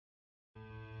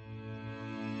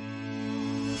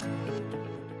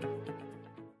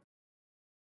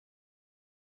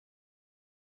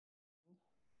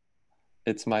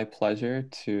It's my pleasure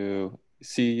to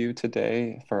see you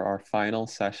today for our final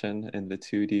session in the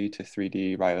 2D to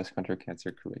 3D Rayos Contra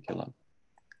Cancer curriculum.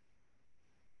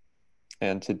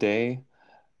 And today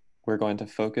we're going to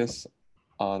focus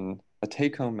on a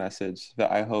take-home message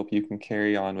that I hope you can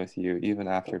carry on with you even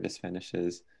after this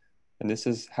finishes. And this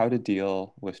is how to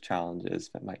deal with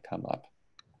challenges that might come up.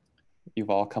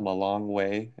 You've all come a long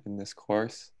way in this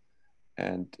course,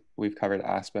 and we've covered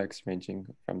aspects ranging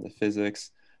from the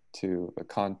physics to the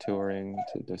contouring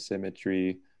to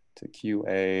dosimetry to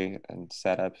QA and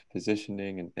setup,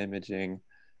 positioning and imaging.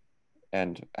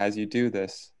 And as you do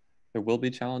this, there will be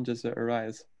challenges that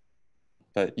arise,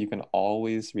 but you can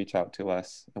always reach out to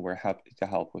us and we're happy to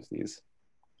help with these.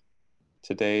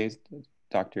 Today,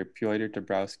 Dr. Piotr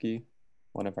Dubrowski,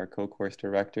 one of our co-course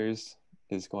directors,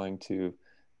 is going to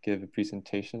give a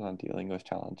presentation on dealing with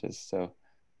challenges. So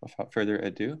without further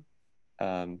ado,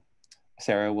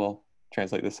 Sarah will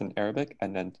translate this in Arabic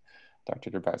and then Dr.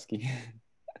 Dubrowski.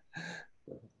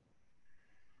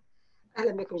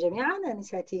 أهلا بكم جميعا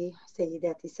أنساتي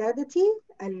سيداتي سادتي.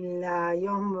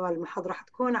 اليوم المحاضرة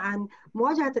حتكون عن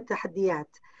مواجهة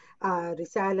التحديات،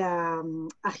 رسالة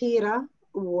أخيرة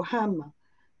وهامة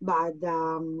بعد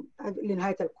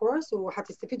لنهاية الكورس،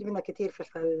 وحتستفيدوا منها كثير في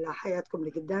حياتكم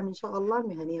لقدام إن شاء الله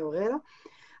المهنية وغيرها.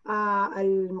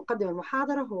 المقدم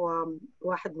المحاضرة هو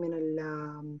واحد من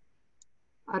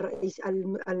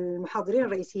المحاضرين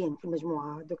الرئيسيين في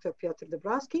المجموعة، دكتور بيوتر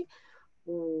دوبراسكي.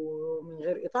 ومن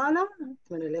غير إطالة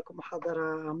أتمنى لكم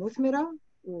محاضرة مثمرة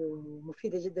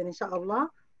ومفيدة جدا إن شاء الله،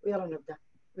 ويلا نبدأ.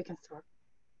 We can start.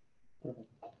 Perfect.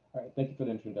 All right, thank you for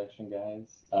the introduction,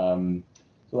 guys.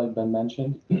 So like Ben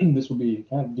mentioned, this will be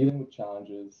kind of dealing with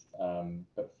challenges.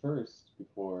 But first,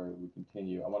 before we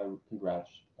continue, I want to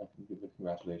give the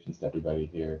congratulations to everybody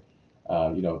here.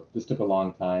 This took a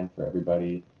long time for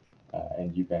everybody,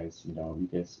 and you guys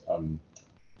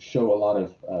show a lot of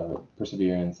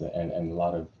perseverance and a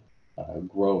lot of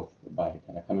growth by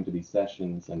kind of coming to these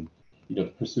sessions. And the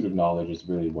pursuit of knowledge is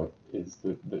really what is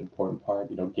the important part.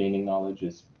 Gaining knowledge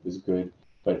is good,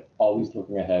 but always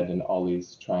looking ahead and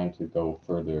always trying to go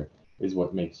further is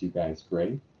what makes you guys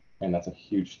great. And that's a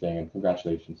huge thing. And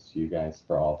congratulations to you guys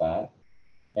for all that.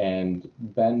 And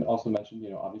Ben also mentioned,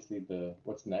 obviously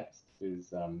what's next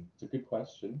is it's a good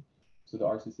question. So the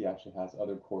RCC actually has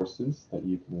other courses that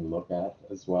you can look at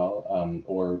as well,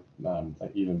 or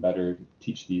even better,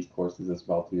 teach these courses as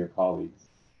well to your colleagues.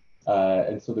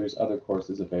 And so there's other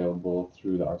courses available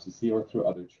through the RCC or through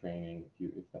other training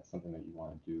if that's something that you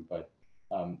want to do. But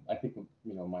I think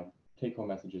my take-home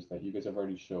message is that you guys have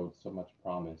already showed so much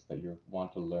promise that you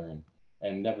want to learn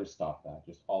and never stop that.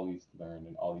 Just always learn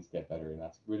and always get better, and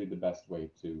that's really the best way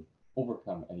to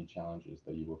overcome any challenges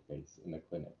that you will face in the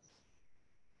clinics.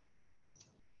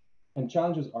 And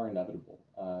challenges are inevitable.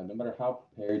 No matter how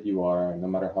prepared you are, no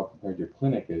matter how prepared your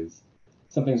clinic is,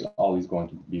 something's always going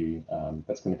to be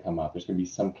that's going to come up. There's going to be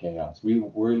some chaos. We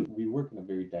work in a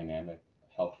very dynamic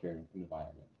healthcare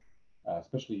environment,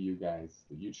 especially you guys.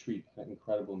 You treat an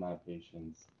incredible amount of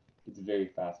patients. It's very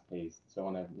fast-paced. So I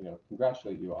want to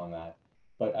congratulate you on that.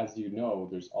 But as you know,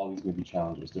 there's always going to be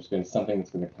challenges. There's going to be something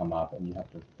that's going to come up, and you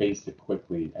have to face it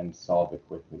quickly and solve it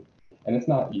quickly. And it's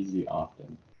not easy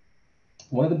often.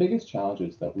 One of the biggest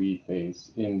challenges that we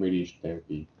face in radiation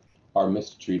therapy are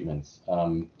missed treatments.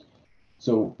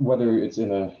 So whether it's on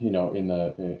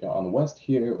the West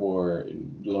here or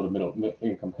in low to middle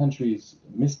income countries,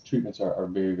 missed treatments are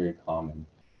very, very common.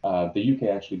 The UK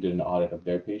actually did an audit of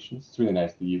their patients. It's really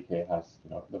nice. The UK has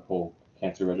the whole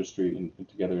cancer registry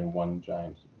together in one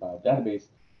giant database,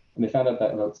 and they found out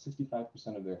that about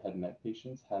 65% of their head and neck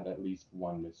patients had at least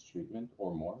one missed treatment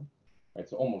or more. Right,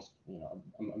 so almost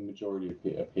a majority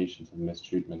of patients have missed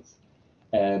treatments.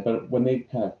 But when they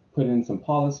kind of put in some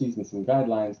policies and some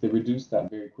guidelines, they reduced that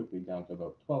very quickly down to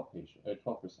about 12%.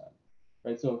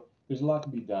 Right, so there's a lot to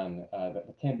be done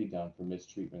that can be done for missed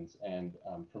treatments. And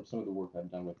from some of the work I've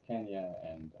done with Kenya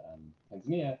and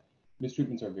Tanzania, missed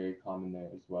treatments are very common there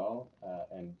as well.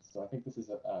 And so I think this is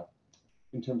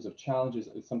in terms of challenges,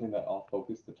 it's something that I'll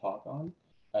focus the talk on,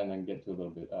 and then get to a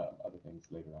little bit of other things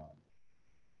later on.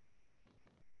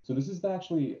 So this is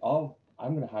actually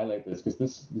I'm going to highlight this because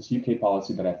this UK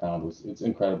policy that I found it's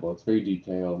incredible. It's very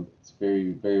detailed. It's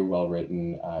very, very well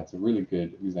written. It's a really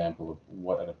good example of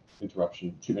what an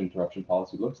treatment interruption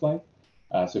policy looks like.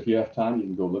 So if you have time, you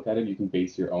can go look at it. You can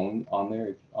base your own on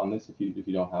this if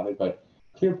you don't have it. But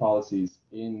clear policies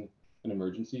in an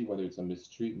emergency, whether it's a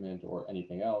mistreatment or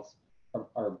anything else,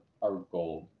 are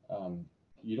gold.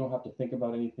 You don't have to think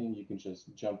about anything. You can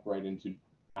just jump right into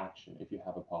action if you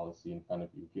have a policy in front of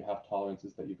you, if you have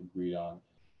tolerances that you've agreed on,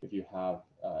 if you have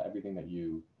everything that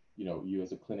you you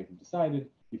as a clinic have decided,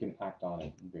 you can act on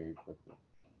it very quickly.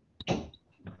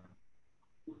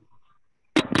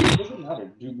 Does it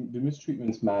matter? Do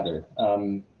mistreatments matter?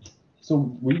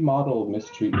 So we model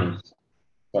mistreatments.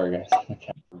 Sorry, guys.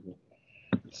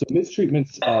 So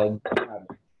mistreatments matter.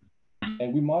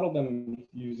 And we model them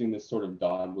using this sort of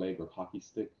dog leg or hockey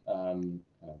stick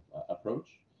approach,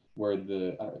 where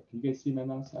can you guys see my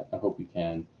mouse? I hope you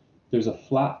can. There's a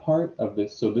flat part of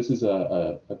this. So this is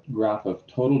a graph of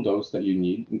total dose that you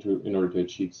need in order to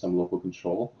achieve some local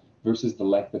control versus the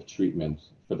length of treatment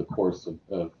for the course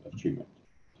of treatment.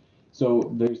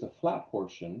 So there's a flat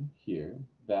portion here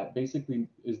that basically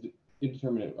is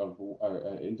indiscriminate of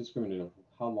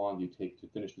how long you take to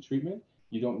finish the treatment.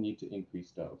 You don't need to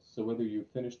increase dose. So whether you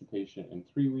finish the patient in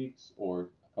 3 weeks or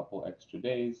a couple extra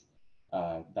days,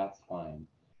 that's fine.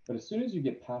 But as soon as you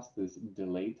get past this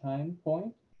delay time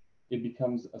point, it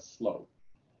becomes a slope.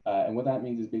 And what that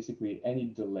means is basically any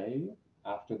delay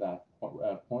after that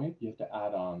point, you have to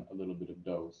add on a little bit of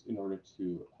dose in order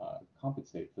to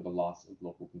compensate for the loss of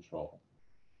local control.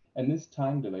 And this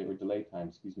time delay, or delay time,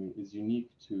 excuse me, is unique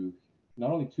to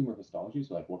not only tumor histology,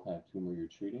 so like what kind of tumor you're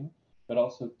treating, but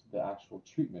also to the actual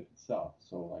treatment itself.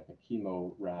 So like a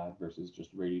chemo rad versus just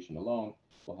radiation alone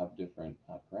will have different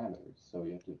parameters. So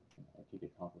you have to make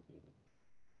it complicated.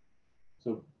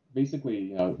 So basically,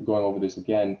 going over this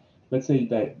again, let's say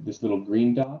that this little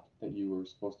green dot that you were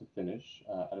supposed to finish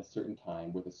at a certain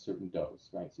time with a certain dose,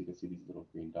 right? So you can see these little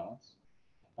green dots.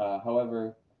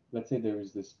 However, let's say there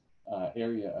is this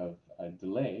area of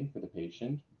delay for the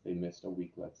patient. They missed a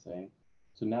week, let's say.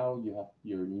 So now you have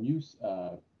your new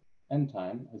end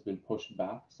time has been pushed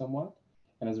back somewhat.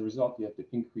 And as a result, you have to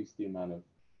increase the amount of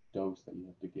dose that you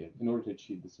have to give in order to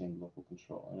achieve the same local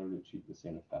control, in order to achieve the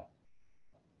same effect.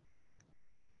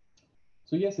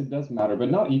 So yes, it does matter,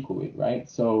 but not equally, right?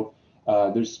 So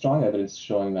there's strong evidence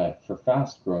showing that for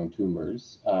fast-growing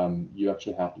tumors, you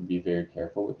actually have to be very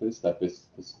careful with this, that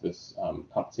this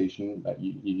compensation that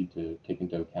you need to take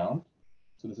into account.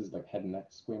 So this is like head and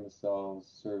neck squamous cells,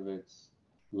 cervix,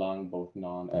 lung, both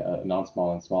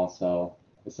non-small and small cell,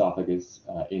 esophagus,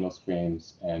 anal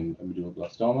squames, and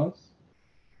medulloblastomas.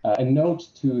 And note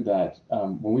too that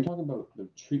when we talk about the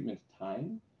treatment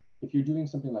time, if you're doing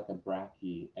something like a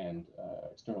brachy and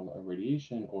external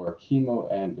radiation, or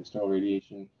chemo and external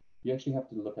radiation, you actually have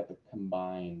to look at the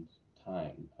combined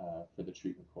time for the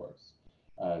treatment course.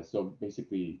 So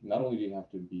basically, not only do you have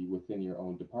to be within your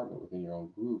own department, within your own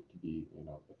group, to be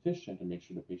efficient and make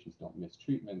sure the patients don't miss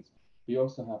treatments, but you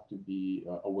also have to be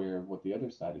aware of what the other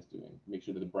side is doing. Make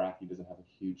sure that the brachy doesn't have a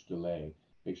huge delay.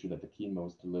 Make sure that the chemo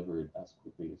is delivered as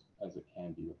quickly as it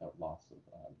can be without loss of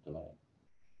delay.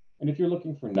 And if you're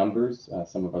looking for numbers,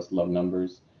 some of us love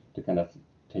numbers to kind of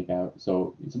take out.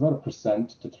 So it's about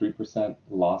 1% to 3%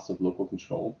 loss of local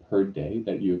control per day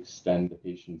that you extend the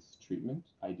patient's treatment,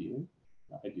 ideal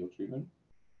treatment,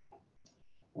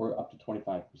 or up to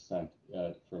 25%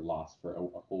 for loss for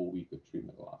a whole week of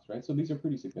treatment loss, right? So these are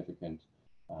pretty significant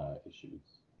issues.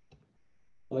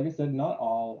 But like I said, not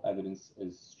all evidence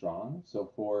is strong.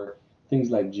 So for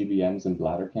things like GBMs and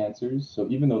bladder cancers, so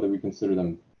even though that we consider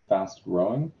them fast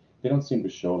growing, they don't seem to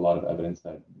show a lot of evidence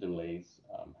that delays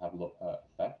have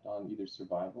effect on either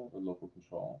survival or local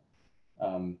control.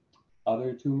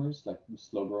 Other tumors, like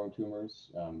slow-growing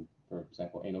tumors, for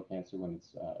example, anal cancer when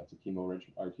it's a chemo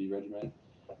RT regimen,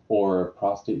 or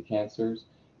prostate cancers,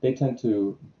 they tend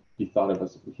to be thought of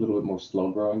as a little bit more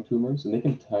slow-growing tumors, and they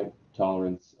can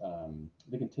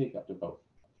they can take up to about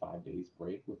 5 days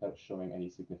break without showing any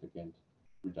significant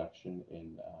reduction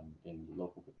in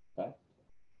local effect.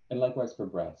 And likewise for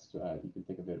breast, you can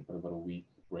think of it about a week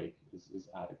break is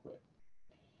adequate,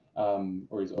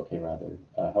 or is okay rather.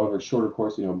 However, shorter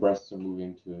course, breasts are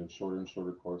moving to shorter and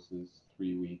shorter courses,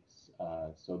 3 weeks.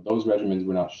 So those regimens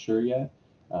we're not sure yet,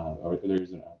 or there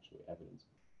isn't actually evidence.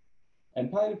 And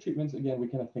palliative treatments, again, we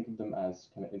kind of think of them as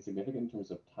kind of insignificant in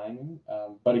terms of timing.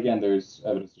 But again, there's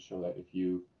evidence to show that if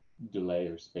you delay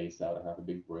or space out or have a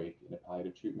big break in a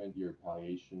palliative treatment, your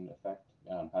palliative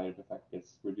effect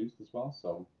gets reduced as well.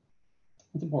 So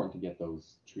it's important to get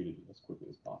those treated as quickly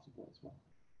as possible as well.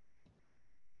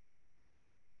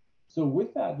 So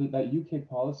with that UK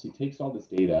policy takes all this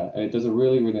data and it does a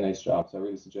really, really nice job. So I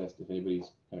really suggest if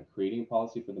anybody's kind of creating a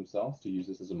policy for themselves to use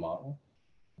this as a model,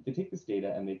 they take this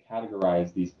data and they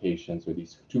categorize these patients or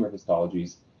these tumor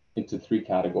histologies into 3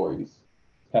 categories.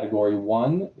 Category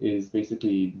 1 is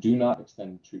basically do not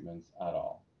extend treatments at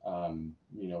all.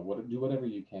 Do whatever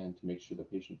you can to make sure the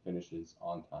patient finishes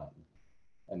on time.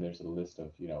 And there's a list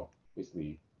of,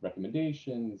 basically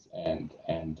recommendations and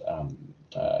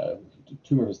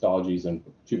tumor histologies and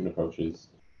treatment approaches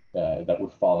that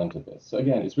would fall into this. So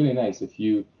again, it's really nice if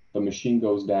the machine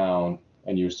goes down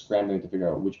and you're scrambling to figure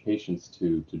out which patients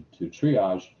to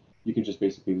triage, you can just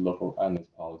basically look on this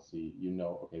policy. You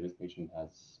know, okay, this patient has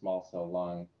small cell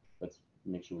lung. Let's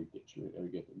make sure we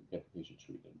get the patient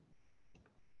treated.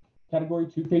 Category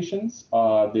 2 patients,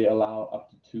 they allow up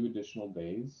to 2 additional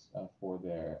days for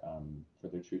their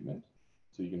treatment.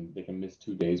 So they can miss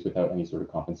 2 days without any sort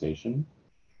of compensation.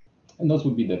 And those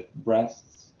would be the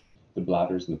breasts, the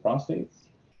bladders, and the prostates.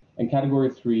 And category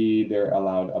 3, they're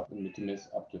allowed to miss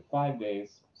up to 5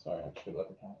 days. Sorry, I should let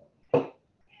the camera.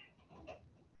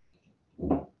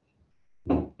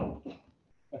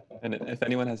 And if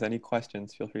anyone has any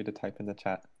questions, feel free to type in the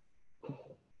chat.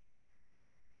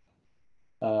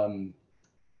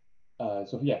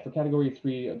 So yeah, for category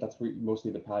 3, that's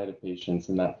mostly the palliative patients,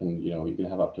 and that can, you can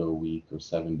have up to a week or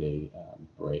 7-day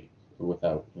break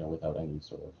without any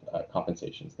sort of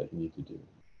compensations that you need to do.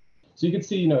 So you can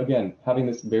see, again, having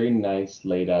this very nice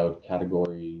laid out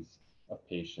categories of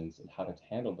patients and how to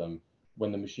handle them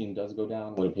when the machine does go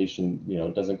down, when a patient,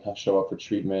 doesn't show up for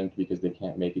treatment because they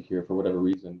can't make it here for whatever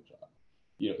reason,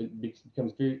 it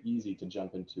becomes very easy to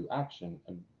jump into action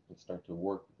and start to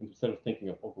work instead of thinking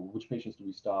of, okay, which patients do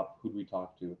we stop, who do we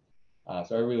talk to?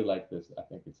 So I really like this. I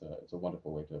think it's a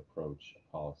wonderful way to approach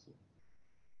a policy.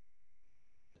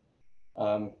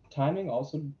 Timing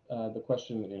also, the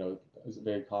question, is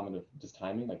very common of just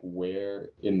timing, like where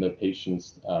in the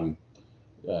patient's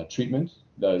treatment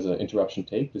does an interruption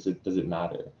take? Does it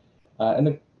matter?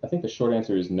 I think the short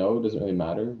answer is no, it doesn't really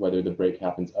matter whether the break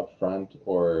happens up front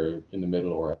or in the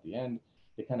middle or at the end.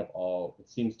 They kind of all, it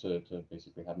seems to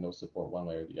basically have no support one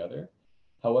way or the other.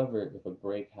 However, if a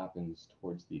break happens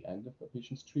towards the end of the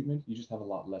patient's treatment, you just have a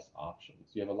lot less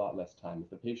options. You have a lot less time. If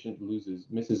the patient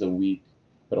misses a week,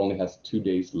 but only has 2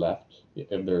 days left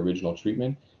of their original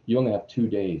treatment, you only have 2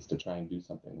 days to try and do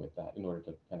something with that in order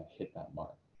to kind of hit that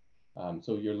mark.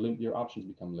 So your options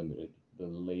become limited the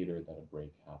later that a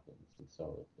break happens, and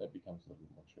so that becomes a little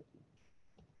bit more tricky.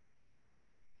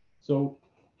 So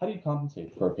how do you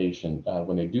compensate for a patient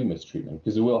when they do miss treatment?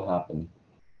 Because it will happen.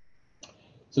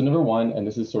 So number one, and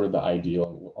this is sort of the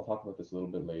ideal, I'll talk about this a little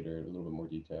bit later, in a little bit more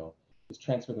detail, is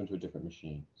transfer them to a different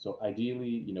machine. So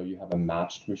ideally, you have a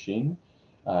matched machine,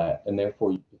 and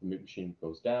therefore, if the machine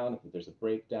goes down, if there's a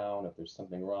breakdown, if there's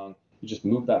something wrong, you just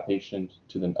move that patient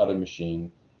to the other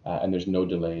machine, and there's no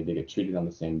delay. They get treated on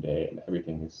the same day, and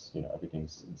everything's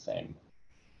the same.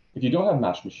 If you don't have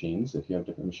matched machines, if you have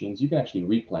different machines, you can actually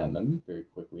replan them very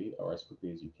quickly, or as quickly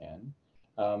as you can.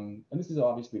 And this is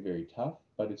obviously very tough,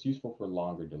 but it's useful for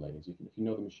longer delays. If you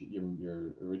know the machine,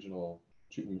 your original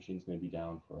treatment machine is going to be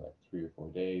down for like 3 or 4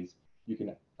 days, you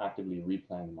can actively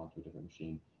replan them onto a different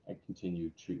machine and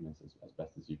continue treatments as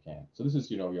best as you can. So this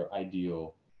is, your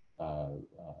ideal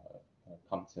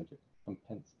compensation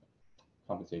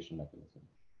mechanism.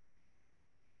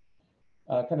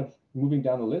 Kind of moving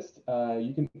down the list,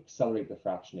 you can accelerate the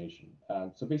fractionation.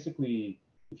 So basically,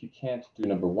 if you can't do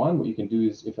number one, what you can do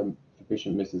is if a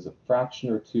patient misses a fraction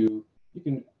or two, you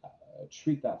can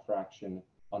treat that fraction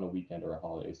on a weekend or a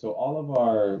holiday. So all of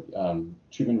our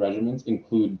treatment regimens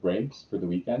include breaks for the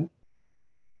weekend.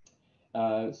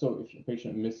 So if a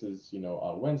patient misses,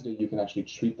 on Wednesday, you can actually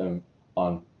treat them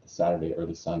on the Saturday or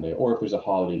the Sunday, or if there's a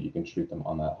holiday, you can treat them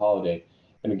on that holiday.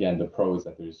 And again, the pro is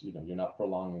that there's, you're not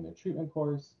prolonging their treatment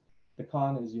course. The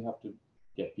con is you have to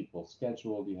get people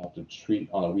scheduled, you have to treat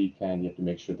on a weekend, you have to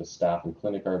make sure the staff and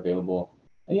clinic are available,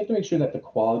 and you have to make sure that the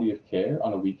quality of care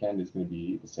on a weekend is going to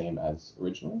be the same as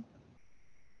originally.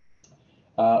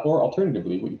 Or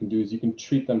alternatively, what you can do is you can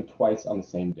treat them twice on the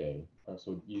same day.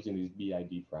 So using these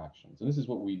BID fractions, and this is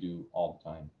what we do all the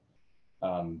time.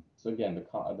 So again,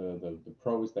 the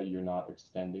pro is that you're not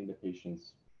extending the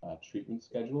patient's treatment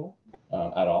schedule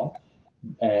at all.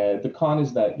 The con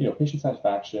is that patient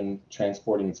satisfaction,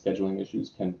 transporting, and scheduling issues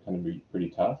can kind of be pretty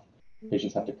tough.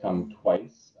 Patients have to come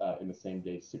twice in the same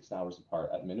day, 6 hours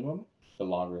apart at minimum. The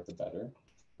longer, the better.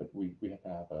 But we have to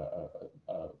have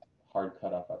a hard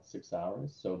cutoff at 6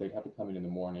 hours, so they'd have to come in the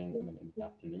morning and then in the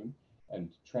afternoon. And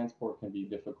transport can be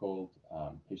difficult.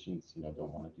 Patients,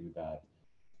 don't want to do that.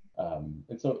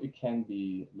 And so it can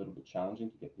be a little bit challenging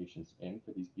to get patients in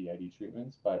for these BID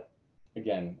treatments, but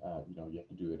again, you have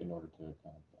to do it in order to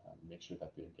kind of make sure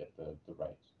that they get the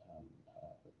right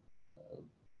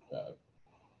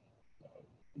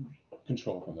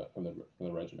control from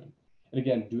the regimen. And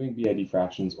again, doing BID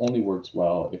fractions only works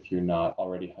well if you're not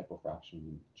already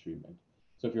hypofractioning treatment.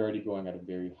 So if you're already going at a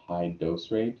very high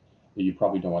dose rate, you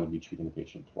probably don't want to be treating the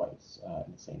patient twice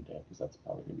in the same day, because that's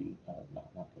probably going to be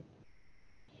not good.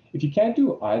 If you can't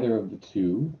do either of the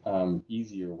two,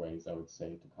 easier ways, I would say,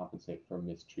 to compensate for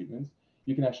missed treatments,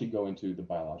 you can actually go into the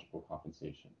biological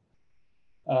compensation.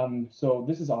 So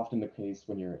this is often the case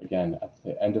when you're, again, at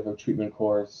the end of a treatment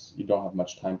course, you don't have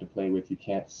much time to play with. You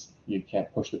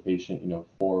can't push the patient, 4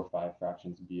 or 5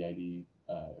 fractions BID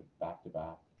back to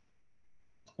back.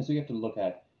 And so you have to look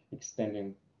at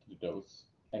extending the dose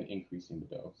and increasing the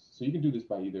dose. So you can do this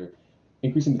by either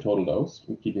increasing the total dose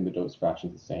and keeping the dose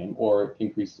fractions the same, or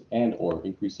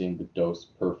increasing the dose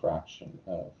per fraction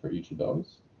for each of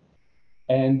those.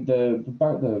 And the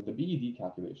BED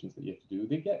calculations that you have to do,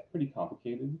 they get pretty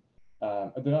complicated.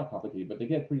 They're not complicated, but they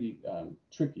get pretty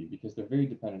tricky because they're very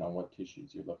dependent on what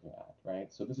tissues you're looking at,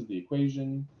 right? So this is the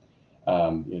equation.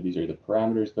 These are the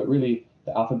parameters, but really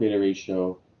the alpha beta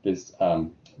ratio, this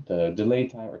the delay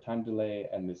time or time delay,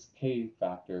 and this K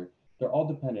factor, they're all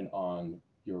dependent on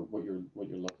what you're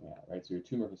looking at, right? So your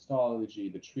tumor histology,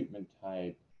 the treatment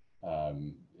type,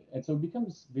 and so it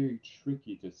becomes very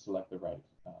tricky to select the right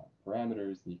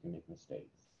parameters, and you can make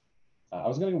mistakes. I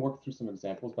was going to work through some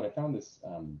examples, but I found this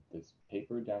this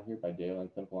paper down here by Dale in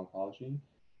Clinical Oncology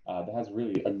that has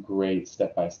really a great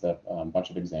step-by-step bunch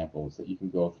of examples that you can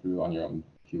go through on your own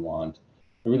if you want.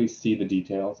 To really see the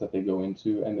details that they go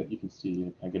into, and that you can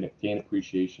see and gain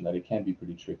appreciation that it can be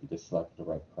pretty tricky to select the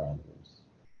right parameters.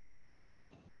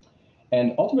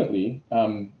 And ultimately,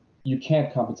 you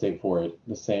can't compensate for it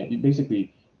the same.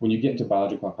 Basically, when you get into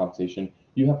biological compensation,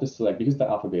 you have to select, because the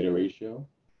alpha beta ratio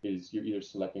is, you're either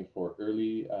selecting for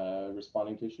early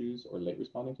responding tissues or late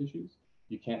responding tissues.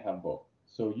 You can't have both.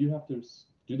 So you have to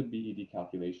do the BED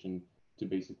calculation to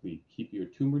basically keep your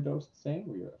tumor dose the same,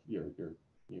 or your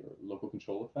local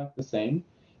control effect the same,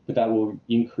 but that will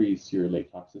increase your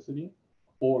late toxicity.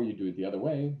 Or you do it the other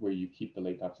way, where you keep the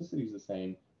late toxicities the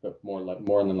same, but more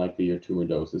than likely your tumor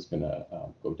dose is going to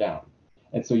go down.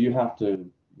 And so you have to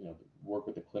work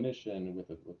with the clinician, with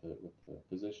the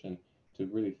physician, to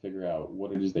really figure out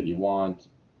what it is that you want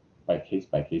by case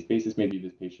basis. Maybe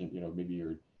this patient, maybe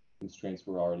your constraints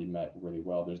were already met really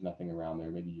well. There's nothing around there.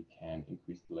 Maybe you can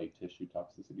increase the late tissue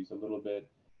toxicities a little bit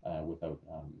without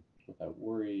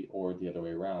worry, or the other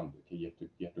way around. Okay, you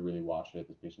have to really watch it.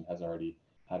 This patient has already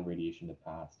had radiation in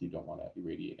the past. You don't want to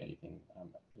irradiate anything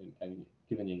and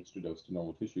give any extra dose to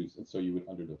normal tissues, and so you would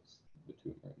underdose the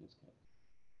tumor in this case.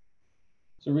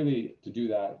 So really, to do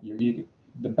that,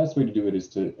 the best way to do it is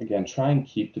to, again, try and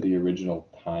keep to the original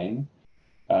time.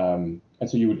 And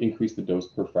so you would increase the dose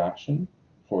per fraction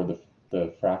for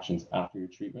the fractions after your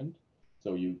treatment.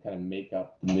 So you kind of make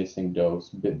up the missing dose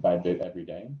bit by bit every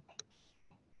day.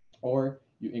 Or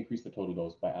you increase the total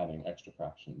dose by adding extra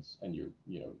fractions, and you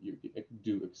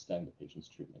do extend the patient's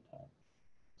treatment time.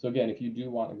 So again, if you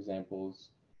do want examples,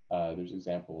 there's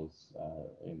examples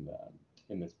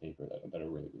in this paper that are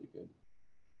really, really good.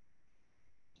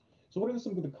 So what are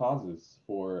some of the causes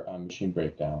for machine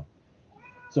breakdown?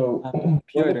 So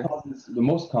the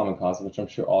most common cause, which I'm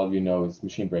sure all of you know, is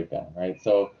machine breakdown, right?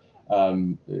 So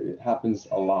it happens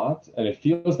a lot, and it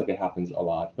feels like it happens a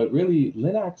lot, but really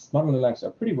modern LINACs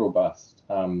are pretty robust.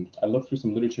 I looked through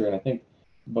some literature, and I think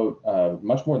about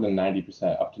much more than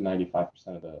 90%, up to 95%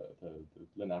 of the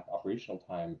LINAC operational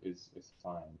time is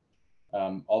fine.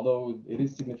 Although it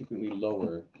is significantly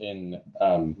lower in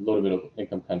low to middle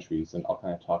income countries, and I'll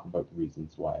kind of talk about the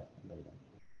reasons why later.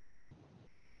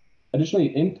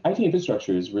 Additionally, IT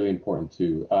infrastructure is really important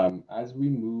too. As we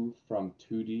move from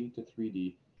 2D to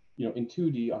 3D, in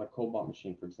 2D on a cobalt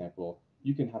machine, for example,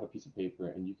 you can have a piece of paper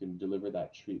and you can deliver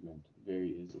that treatment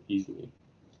very easily,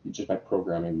 just by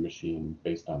programming the machine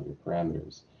based on your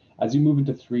parameters. As you move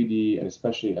into 3D, and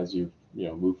especially as you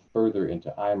move further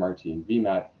into IMRT and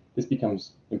VMAT, this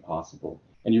becomes impossible,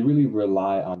 and you really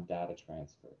rely on data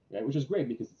transfer, right? Which is great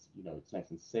because it's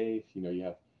nice and safe. You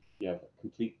have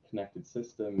complete connected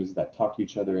systems that talk to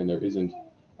each other, and there isn't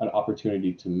an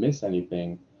opportunity to miss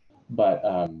anything. But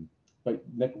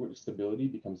network stability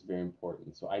becomes very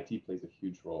important. So IT plays a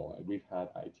huge role, and we've had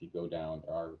IT go down,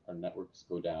 our networks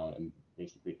go down, and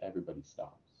basically everybody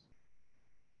stops.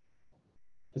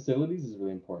 Facilities is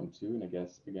really important too, and I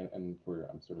guess again, and for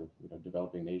sort of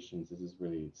developing nations, this is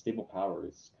really stable power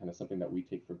is kind of something that we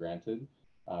take for granted.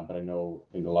 But I know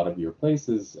in a lot of your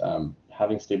places,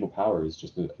 having stable power is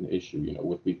just an issue.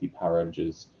 With weekly power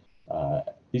outages,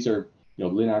 these are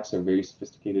LINACs are very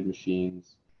sophisticated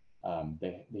machines.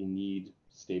 They need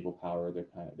stable power.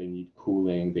 They need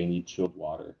cooling. They need chilled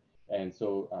water. And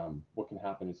so what can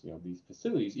happen is, these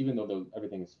facilities, even though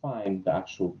everything is fine, the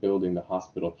actual building, the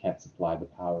hospital can't supply the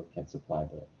power, can't supply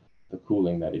the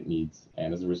cooling that it needs.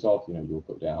 And as a result, you'll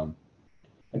go down.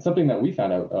 And something that we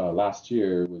found out last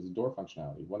year was door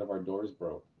functionality. One of our doors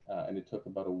broke, and it took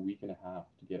about a week and a half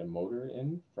to get a motor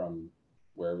in from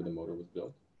wherever the motor was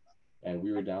built. And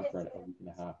we were down for a week and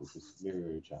a half, which was very,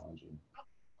 very challenging.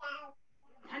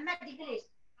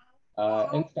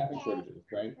 And staffing shortages,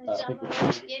 right? I think we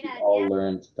all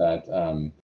learned that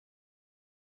I'm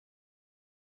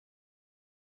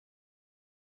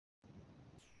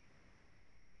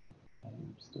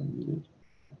still muted.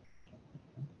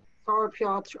 Sorry,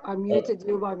 Piotr, I muted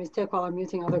you by mistake while I'm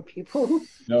muting other people.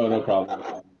 No, no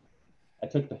problem. I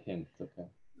took the hint. Okay.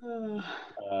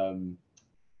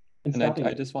 And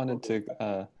I just wanted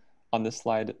to, on this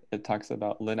slide, it talks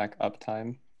about LINAC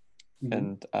uptime.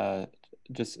 And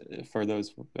just for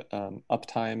those,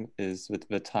 uptime is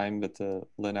the time that the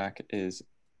LINAC is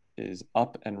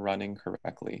up and running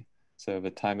correctly. So the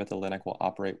time that the LINAC will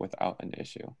operate without an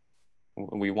issue.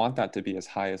 We want that to be as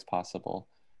high as possible.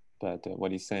 But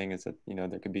what he's saying is that, you know,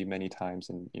 there could be many times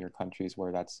in your countries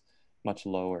where that's much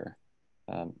lower.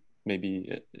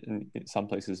 Maybe in some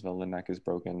places the LINAC is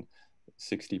broken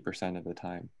 60% of the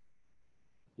time.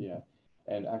 Yeah.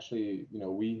 And actually, you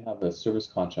know, we have a service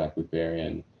contract with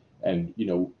Varian. And, you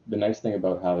know, the nice thing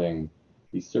about having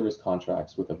these service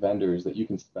contracts with a vendor is that you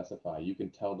can specify, you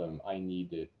can tell them, I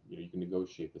need it, you know, you can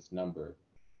negotiate this number.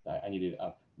 I need it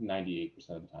up 98%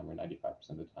 of the time or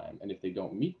 95% of the time. And if they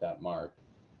don't meet that mark,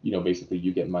 you know, basically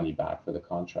you get money back for the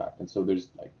contract. And so there's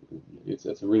like, it's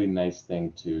a really nice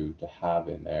thing to have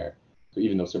in there. So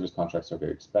even though service contracts are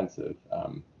very expensive,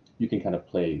 you can kind of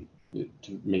play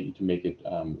to make it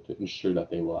to ensure that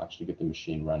they will actually get the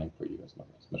machine running for you as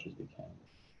much as they can.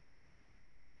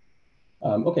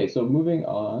 Okay, so moving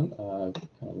on,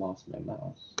 kind of lost my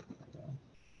mouse.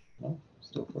 No,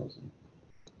 still frozen.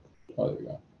 Oh, there we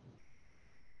go.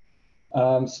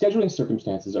 Scheduling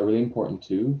circumstances are really important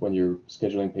too when you're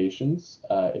scheduling patients.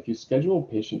 If you schedule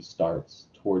patient starts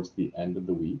towards the end of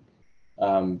the week,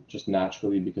 just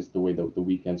naturally because the way the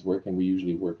weekends work, and we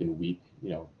usually work in week, you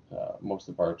know, most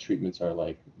of our treatments are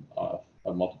like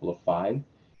a multiple of 5.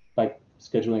 By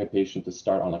scheduling a patient to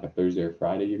start on like a Thursday or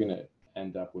Friday, you're going to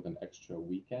end up with an extra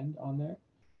weekend on there.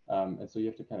 And so you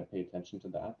have to kind of pay attention to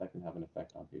that. That can have an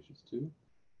effect on patients too.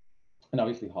 And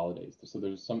obviously holidays. So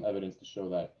there's some evidence to show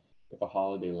that if a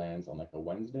holiday lands on like a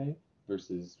Wednesday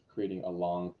versus creating a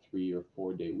long 3 or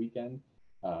 4 day weekend,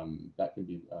 that can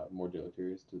be more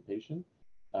deleterious to the patient.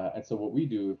 And so what we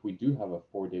do, if we do have a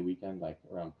 4-day weekend, like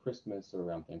around Christmas or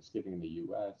around Thanksgiving in the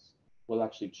US, we'll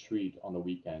actually treat on the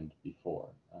weekend before,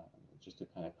 just to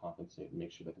kind of compensate and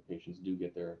make sure that the patients do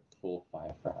get their full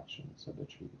 5 fractions of the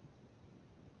treatment.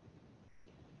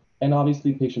 And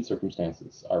obviously patient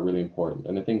circumstances are really important.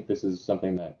 And I think this is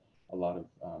something that a lot of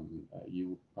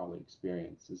you probably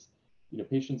experience is, you know,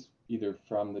 patients either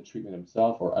from the treatment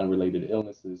themselves or unrelated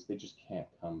illnesses, they just can't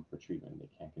come for treatment. They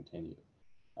can't continue.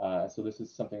 So this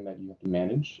is something that you have to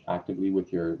manage actively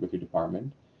with your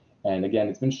department. And again,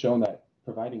 it's been shown that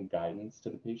providing guidance to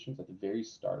the patients at the very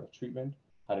start of treatment,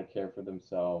 how to care for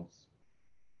themselves,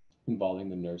 involving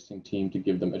the nursing team to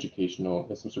give them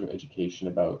some sort of education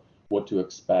about what to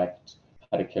expect,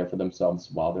 how to care for themselves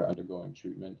while they're undergoing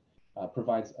treatment,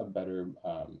 provides a better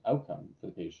outcome for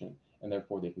the patient, and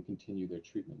therefore they can continue their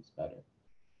treatments better.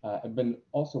 But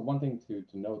also one thing to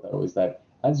note though is that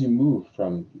as you move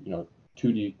from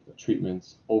 2D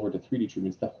treatments over to 3D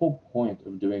treatments, the whole point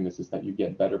of doing this is that you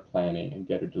get better planning and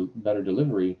get better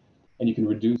delivery, and you can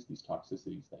reduce these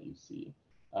toxicities that you see.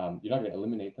 You're not going to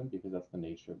eliminate them because that's the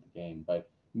nature of the game, but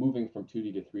moving from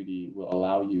 2D to 3D will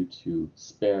allow you to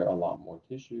spare a lot more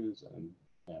tissues and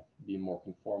be more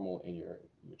conformal in your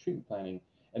treatment planning,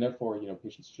 and therefore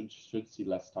patients should see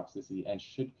less toxicity and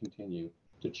should continue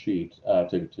to treat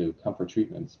to come for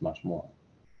treatments much more.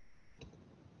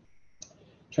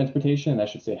 Transportation, and I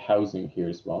should say housing here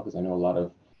as well, because I know a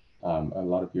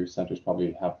lot of your centers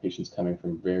probably have patients coming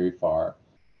from very far.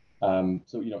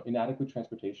 So inadequate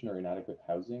transportation or inadequate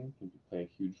housing can play a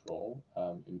huge role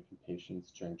in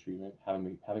patients during treatment,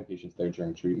 having patients there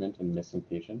during treatment and missing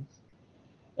patients.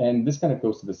 And this kind of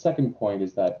goes to the second point,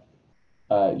 is that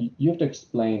you have to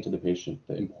explain to the patient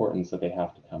the importance that they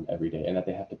have to come every day and that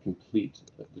they have to complete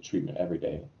the treatment every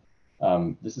day.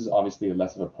 This is obviously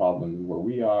less of a problem where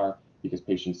we are, because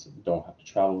patients don't have to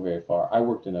travel very far. I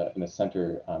worked in a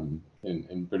center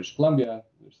in British Columbia.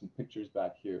 There's some pictures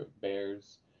back here of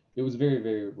bears. It was very,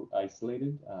 very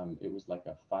isolated. It was like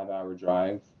a 5-hour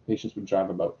drive. Patients would drive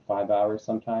about 5 hours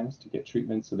sometimes to get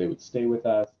treatment, so they would stay with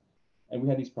us. And we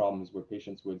had these problems where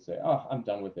patients would say, oh, I'm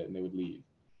done with it, and they would leave.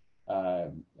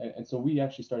 And so we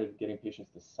actually started getting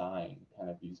patients to sign kind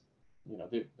of these,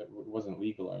 it wasn't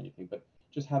legal or anything, but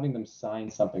just having them sign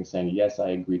something saying, yes, I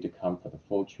agree to come for the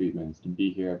full treatments, to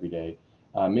be here every day,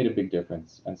 made a big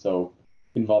difference. And so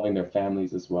involving their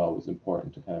families as well was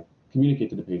important to kind of communicate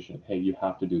to the patient, hey, you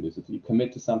have to do this. If you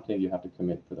commit to something, you have to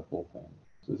commit for the whole thing.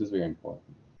 So this is very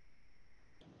important.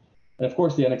 And of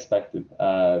course, the unexpected.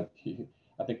 I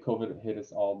think COVID hit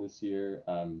us all this year.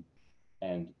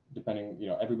 And depending,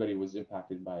 everybody was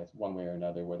impacted by it one way or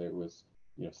another, whether it was,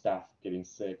 staff getting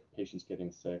sick, patients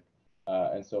getting sick.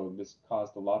 And so this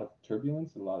caused a lot of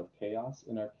turbulence, a lot of chaos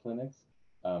in our clinics.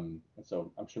 And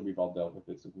so I'm sure we've all dealt with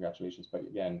it, so congratulations. But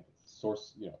again,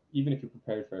 even if you're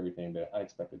prepared for everything, the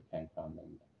unexpected can come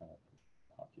and kind of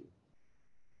help you.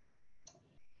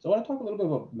 So I want to talk a little bit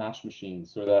about matched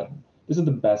machines, so that this is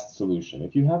the best solution.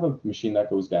 If you have a machine that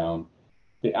goes down,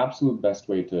 the absolute best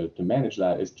way to manage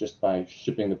that is just by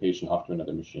shipping the patient off to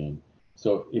another machine.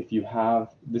 So if you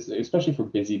have this, especially for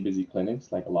busy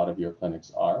clinics, like a lot of your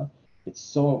clinics are, it's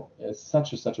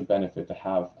such a benefit to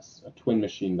have a twin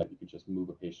machine that you could just move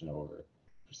a patient over.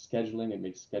 For scheduling, it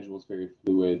makes schedules very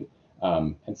fluid.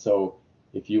 And so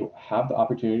if you have the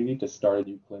opportunity to start a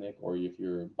new clinic, or if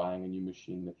you're buying a new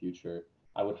machine in the future,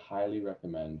 I would highly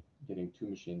recommend getting two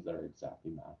machines that are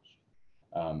exactly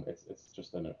matched. It's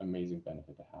just an amazing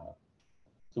benefit to have.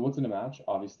 So what's in a match?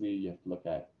 Obviously, you have to look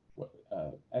at what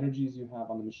energies you have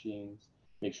on the machines,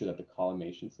 make sure that the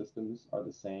collimation systems are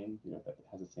the same, that it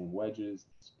has the same wedges,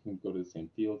 can go to the same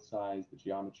field size, the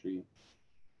geometry.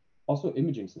 Also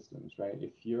imaging systems, right?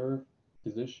 If your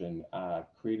physician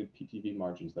created PTV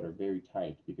margins that are very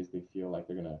tight because they feel like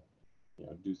they're gonna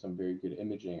do some very good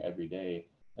imaging every day,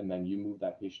 and then you move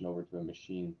that patient over to a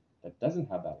machine that doesn't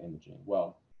have that imaging,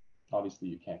 well, obviously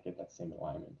you can't get that same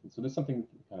alignment. And so there's something to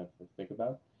kind of think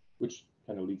about, which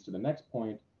kind of leads to the next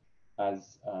point,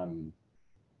 as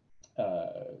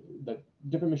that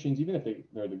different machines, even if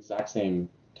they're the exact same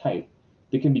type,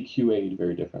 they can be QA'd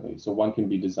very differently. So one can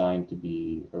be designed to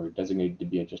be, or designated to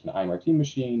be just an IMRT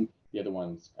machine, the other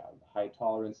one's got high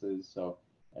tolerances. So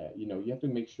you have to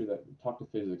make sure that, talk to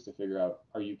physics to figure out,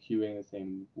 are you QAing the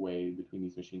same way between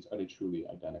these machines? Are they truly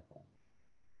identical?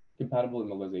 Compatible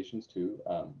immobilizations too.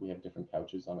 We have different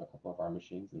couches on a couple of our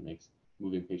machines, and it makes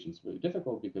moving patients really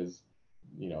difficult because,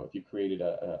 if you created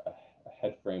a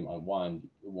head frame on one,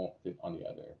 it won't fit on the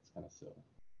other. It's kind of silly.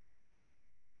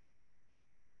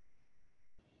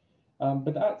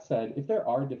 But that said, if there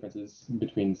are differences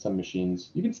between some machines,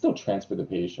 you can still transfer the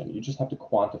patient. You just have to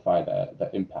quantify the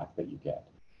impact that you get.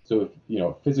 So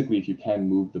if, physically, if you can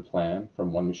move the plan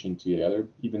from one machine to the other,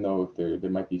 even though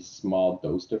there might be small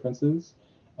dose differences,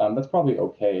 that's probably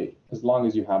okay, as long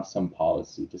as you have some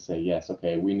policy to say, yes,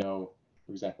 okay, we know,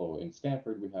 for example, in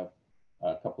Stanford, we have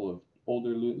a couple of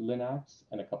older Linacs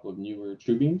and a couple of newer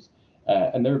TrueBeams,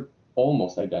 and they're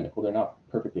almost identical. They're not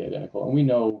perfectly identical. And we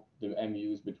know the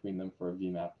MUs between them for a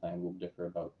VMAT plan will differ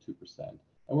about 2%. And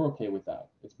we're okay with that.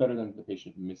 It's better than the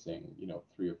patient missing,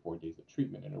 3 or 4 days of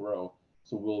treatment in a row.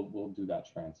 So we'll do that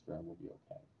transfer and we'll be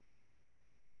okay.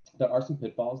 There are some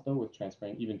pitfalls though with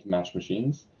transferring even to matched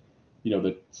machines.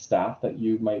 The staff that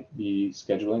you might be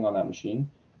scheduling on that machine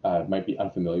might be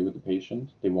unfamiliar with the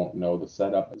patient. They won't know the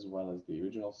setup as well as the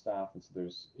original staff. And so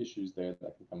there's issues there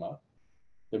that can come up.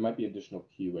 There might be additional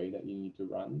QA that you need to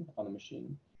run on the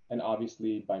machine. And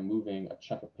obviously, by moving a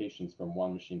chunk of patients from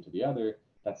one machine to the other,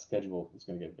 that schedule is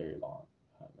going to get very long.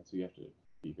 And so you have to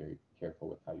be very careful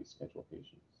with how you schedule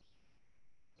patients.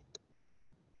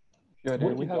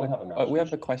 Piotr, we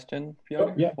have a question,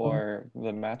 Piotr, for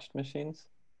the matched machines.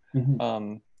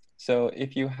 Mm-hmm. So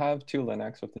if you have two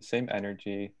Linacs with the same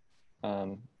energy,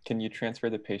 can you transfer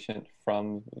the patient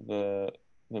from the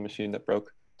machine that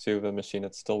broke to the machine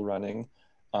that's still running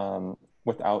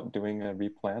without doing a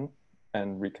replan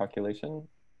and recalculation?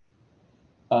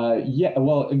 Yeah,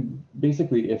 well,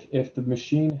 basically, if the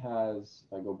machine has,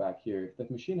 if I go back here, if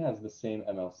the machine has the same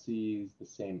MLCs, the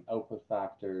same output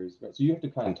factors, right? So you have to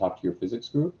kind of talk to your physics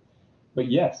group. But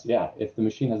yes, yeah, if the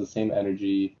machine has the same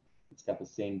energy, it's got the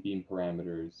same beam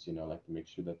parameters, like to make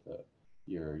sure that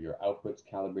your output's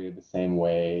calibrated the same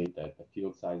way, that the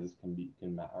field sizes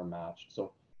are matched.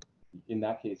 So in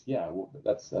that case, yeah,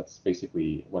 that's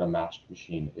basically what a matched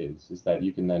machine is that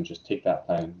you can then just take that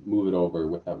plan, move it over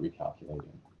without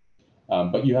recalculating.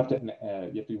 But you have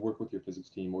to work with your physics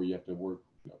team, or you have to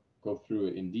go through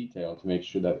it in detail to make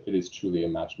sure that it is truly a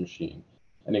matched machine.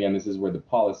 And again, this is where the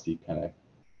policy kind of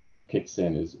kicks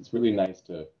in. It's really nice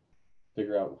to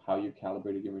figure out how you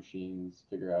calibrated your machines,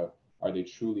 figure out, are they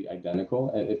truly identical?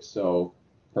 And if so,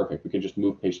 perfect. We can just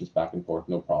move patients back and forth,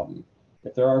 no problem.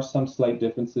 If there are some slight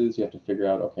differences, you have to figure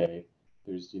out, okay,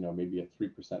 there's maybe a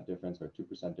 3% difference or a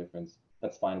 2% difference.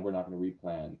 That's fine. We're not going to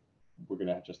replan. we're going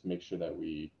to have just make sure that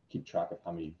we keep track of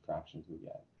how many fractions we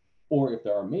get. Or if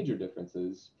there are major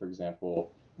differences, for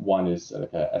example, one is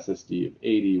like a SSD of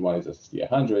 80, one is SSD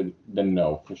 100, then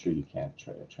no, for sure you can't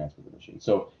transfer the machine.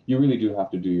 So you really do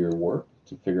have to do your work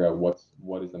to figure out what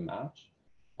is the match,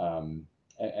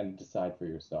 and decide for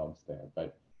yourselves there.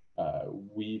 But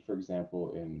we, for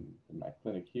example, in my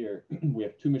clinic here, we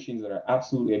have two machines that are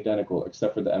absolutely identical,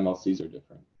 except for the MLCs are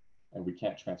different, and we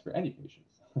can't transfer any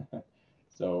patients.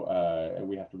 So and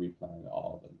we have to replan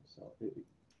all of them. So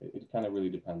it kind of really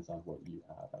depends on what you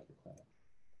have at your clinic.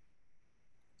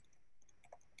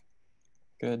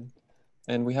 Good.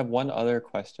 And we have one other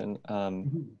question.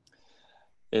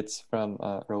 It's from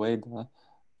Roeda.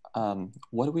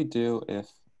 What do we do if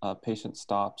a patient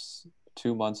stops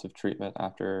 2 months of treatment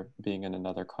after being in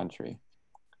another country?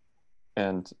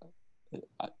 And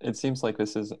it seems like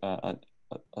this is a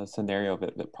scenario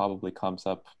that probably comes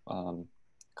up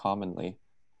commonly.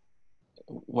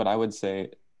 What I would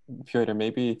say, Piotr,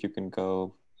 maybe if you can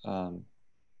go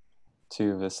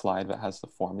to the slide that has the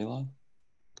formula,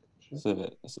 sure,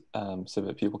 so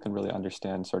that people can really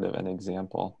understand sort of an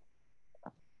example.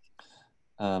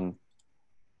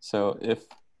 So if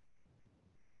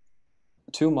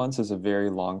 2 months is a very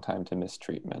long time to miss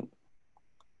treatment,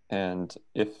 and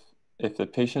if the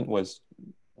patient was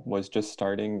just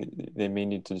starting, they may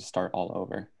need to start all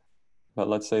over. But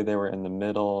let's say they were in the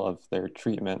middle of their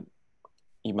treatment,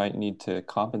 you might need to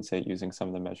compensate using some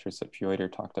of the measures that Piotr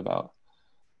talked about.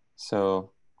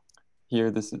 So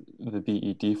here, this is the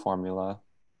BED formula,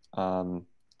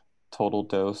 total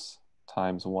dose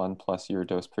times 1 plus your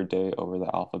dose per day over the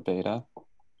alpha beta.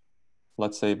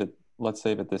 Let's say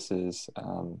that this is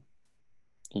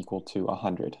equal to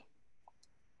 100.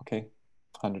 Okay,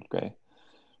 100 gray.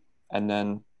 And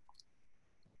then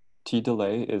T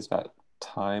delay is that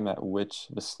time at which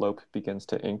the slope begins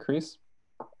to increase,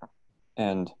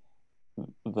 and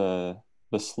the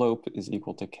slope is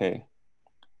equal to K.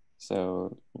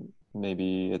 So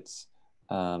maybe it's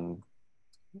 1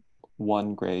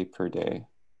 gray per day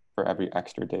for every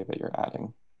extra day that you're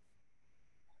adding.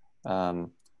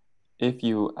 If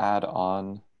you add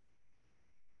on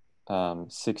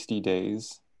 60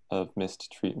 days of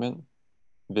missed treatment,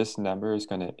 this number is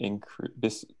going to increase,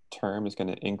 this term is going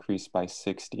to increase by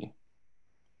 60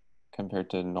 compared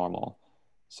to normal.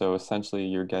 So essentially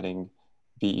you're getting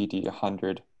BED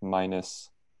 100 minus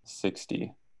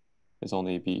 60 is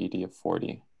only BED of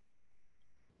 40.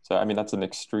 So I mean, that's an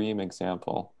extreme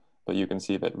example, but you can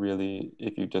see that really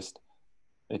if you just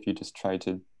try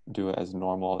to do it as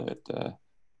normal, it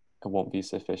won't be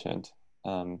sufficient.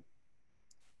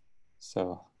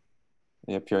 So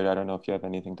yeah, Piotr, I don't know if you have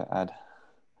anything to add.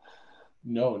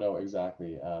 No,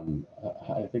 exactly.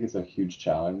 I think it's a huge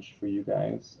challenge for you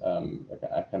guys. Like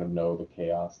I kind of know the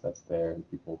chaos that's there and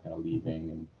people kind of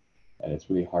leaving, and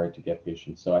it's really hard to get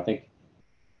patients. So I think,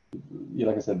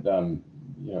 like I said,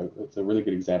 you know, it's a really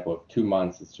good example of 2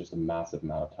 months. It's just a massive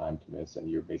amount of time to miss, and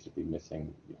you're basically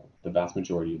missing, you know, the vast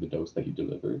majority of the dose that you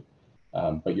delivered.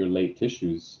 But your late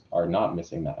tissues are not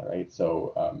missing that, right?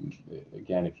 So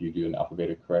again, if you do an alpha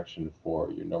beta correction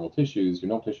for your normal tissues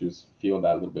feel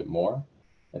that a little bit more.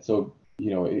 And so, you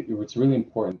know, it's really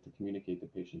important to communicate to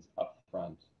patients up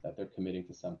front that they're committing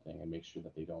to something and make sure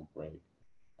that they don't break.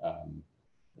 And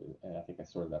I think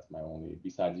that's my only,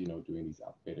 besides, you know, doing these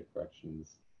alpha beta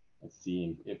corrections and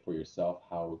seeing it for yourself,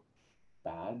 how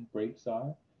bad breaks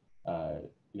are,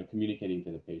 you know, communicating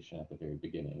to the patient at the very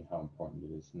beginning how important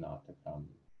it is not to come,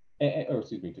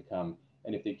 to come.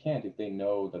 And if they can't, if they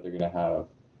know that they're going to have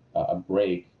a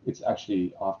break, it's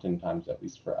actually oftentimes, at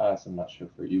least for us, I'm not sure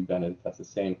for you, Bennett, if that's the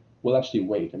same, we'll actually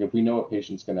wait. Like if we know a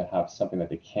patient's going to have something that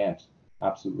they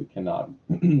absolutely cannot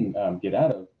get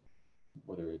out of,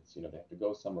 whether it's, you know, they have to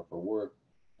go somewhere for work,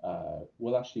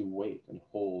 we'll actually wait and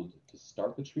hold to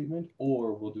start the treatment,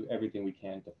 or we'll do everything we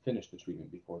can to finish the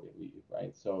treatment before they leave,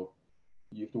 right? So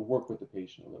you have to work with the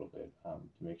patient a little bit to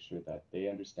make sure that they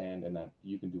understand and that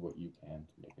you can do what you can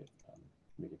to make it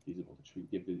feasible to treat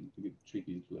these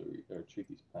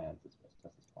plans as best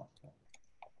as possible.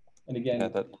 And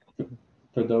again,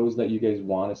 for those that you guys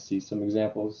want to see some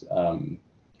examples,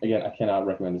 again, I cannot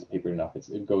recommend this paper enough.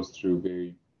 It goes through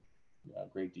very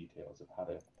great details of how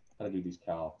to do these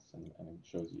calcs, and it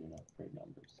shows you, great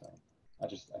numbers. So I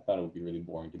thought it would be really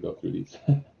boring to go through these.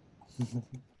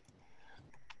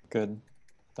 Good.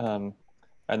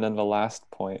 And then the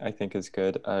last point I think is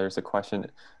good. There's a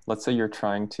question. Let's say you're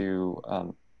trying to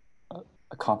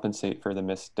compensate for the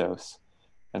missed dose.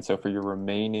 And so for your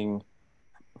remaining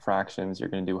fractions, you're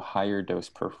going to do higher dose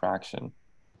per fraction.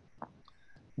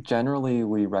 Generally,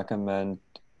 we recommend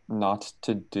not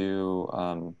to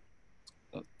do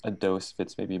a dose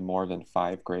fits maybe more than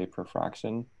 5 gray per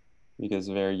fraction, because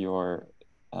there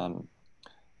um,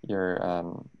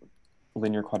 your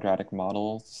linear quadratic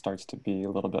model starts to be a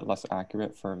little bit less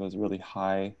accurate for those really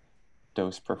high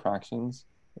dose per fractions.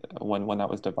 When that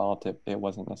was developed, it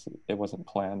wasn't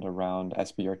planned around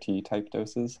SBRT type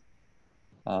doses.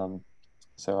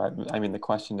 So I mean, the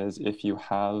question is, if you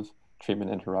have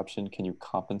treatment interruption, can you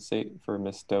compensate for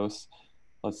missed dose,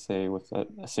 let's say with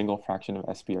a single fraction of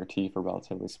SBRT for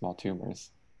relatively small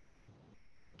tumors?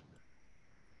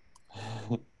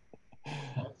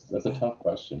 That's a tough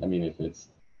question. I mean, if it's,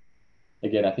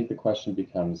 again, I think the question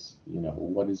becomes,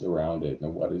 what is around it,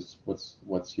 and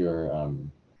what's your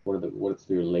what's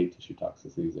your late tissue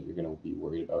toxicities that you're going to be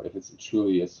worried about. If it's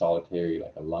truly a solitary,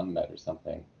 like a lung met or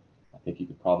something, I think you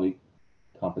could probably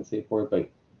compensate for it.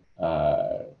 But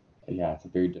yeah, it's a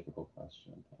very difficult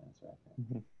question to answer, I think.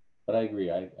 Mm-hmm. But I agree.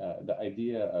 The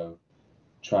idea of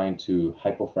trying to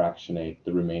hypofractionate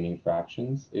the remaining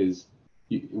fractions is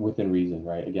within reason,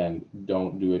 right? Again,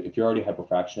 don't do it. If you're already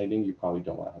hypofractionating, you probably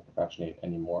don't want to hypofractionate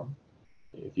anymore.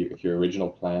 If your original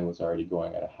plan was already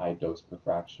going at a high dose per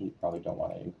fraction, you probably don't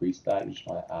want to increase that. You just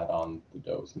want to add on the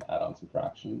dose and add on some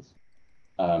fractions.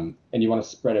 And you want to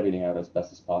spread everything out as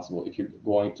best as possible. If you're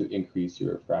going to increase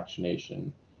your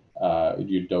fractionation,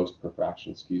 your dose per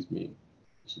fraction, your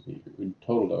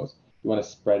total dose, you want to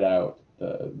spread out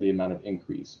the amount of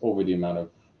increase over the amount of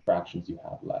fractions you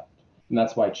have left. And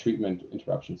that's why treatment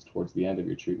interruptions towards the end of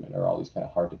your treatment are always kind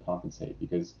of hard to compensate,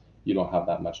 because you don't have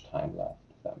that much time left,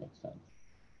 if that makes sense.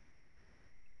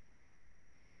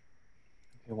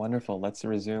 Okay, wonderful. Let's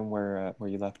resume where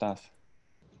you left off.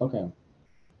 Okay.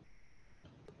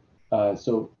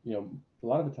 So, a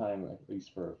lot of the time, at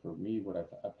least for me, what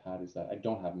I've had is that I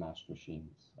don't have matched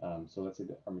machines. So let's say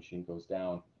that our machine goes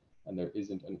down and there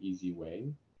isn't an easy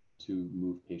way to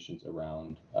move patients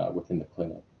around within the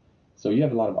clinic. So you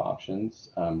have a lot of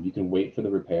options. You can wait for the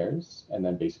repairs and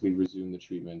then basically resume the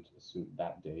treatment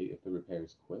that day if the repair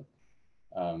is quick.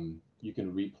 You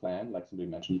can replan, like somebody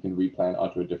mentioned, you can replan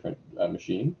onto a different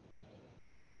machine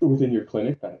within your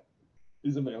clinic that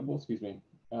is available, excuse me.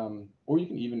 Or you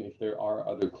can, even if there are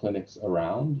other clinics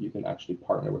around, you can actually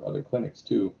partner with other clinics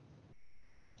too.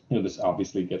 This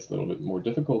obviously gets a little bit more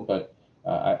difficult, but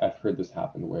I've heard this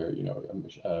happen where,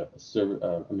 a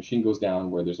machine goes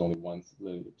down where there's only one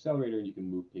linear accelerator, and you can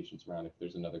move patients around if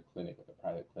there's another clinic, like a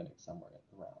private clinic somewhere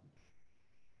around.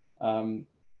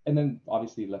 And then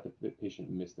obviously let the patient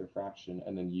miss their fraction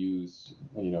and then use,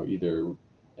 either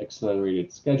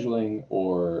accelerated scheduling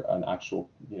or an actual,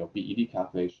 BED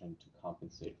calculation to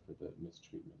compensate for the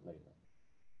mistreatment later.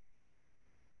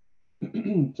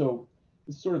 So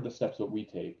this is sort of the steps that we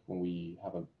take when we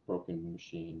have a broken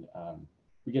machine.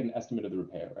 We get an estimate of the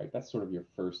repair, right? That's sort of your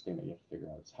first thing that you have to figure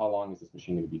out, is how long is this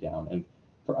machine going to be down? And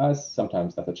for us,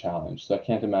 sometimes that's a challenge. So I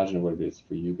can't imagine what it is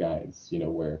for you guys,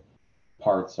 where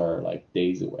parts are like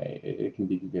days away. It can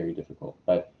be very difficult,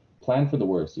 but plan for the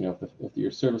worst. If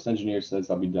your service engineer says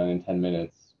I'll be done in 10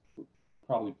 minutes,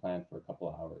 probably plan for a couple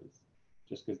of hours,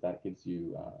 just because that gives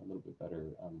you a little bit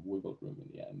better wiggle room in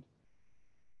the end.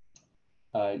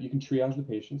 You can triage the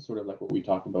patients, sort of like what we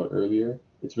talked about earlier.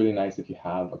 It's really nice if you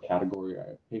have a category,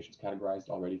 patients categorized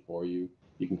already for you.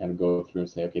 You can kind of go through and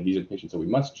say, okay, these are the patients that we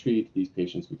must treat. These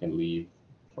patients we can leave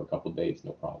for a couple of days,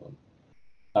 no problem.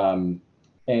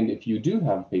 And if you do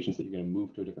have patients that you're going to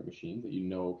move to a different machine, that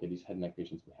okay, these head and neck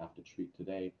patients we have to treat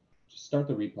today, just start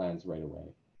the replans right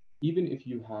away. Even if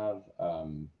you have,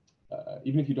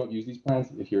 even if you don't use these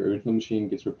plans, if your original machine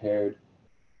gets repaired,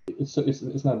 it's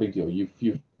not a big deal. You've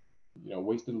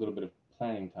wasted a little bit of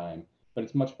planning time, but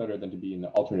it's much better than to be in the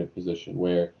alternate position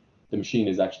where the machine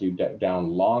is actually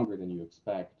down longer than you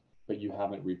expect, but you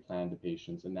haven't replanned the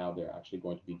patients, and now they're actually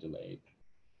going to be delayed.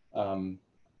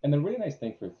 And the really nice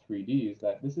thing for 3D is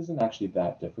that this isn't actually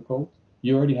that difficult.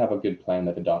 You already have a good plan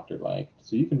that the doctor liked,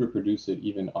 so you can reproduce it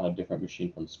even on a different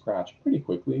machine from scratch pretty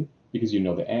quickly, because you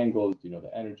know the angles, you know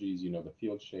the energies, you know the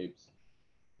field shapes.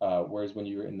 Whereas when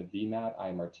you're in the VMAT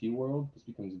IMRT world, this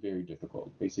becomes very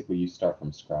difficult. Basically, you start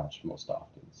from scratch most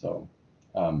often. So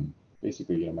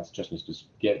basically, my suggestion is just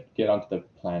get onto the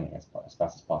planning as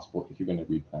fast as possible if you're going to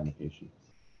replan the patients.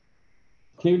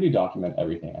 Clearly document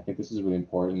everything. I think this is really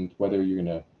important, whether you're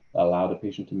going to allow the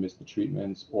patient to miss the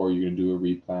treatments or you're going to do a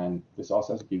replan. This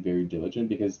also has to be very diligent,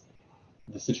 because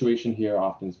the situation here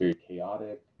often is very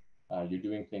chaotic. You're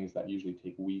doing things that usually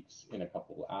take weeks in a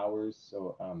couple of hours.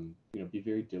 So, be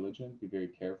very diligent, be very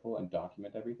careful, and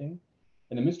document everything.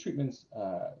 And the mistreatments,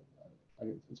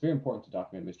 it's very important to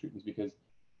document mistreatments, because,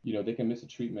 they can miss a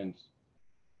treatment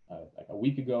like a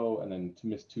week ago, and then to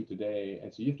miss 2 today.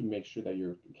 And so you have to make sure that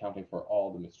you're accounting for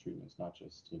all the missed treatments, not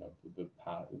just, you know,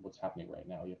 what's happening right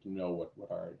now. You have to know what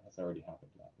has already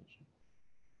happened to that patient.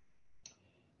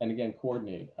 And again,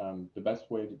 coordinate. The best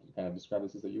way to kind of describe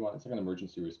this is that it's like an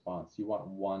emergency response. You want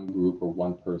one group or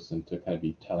one person to kind of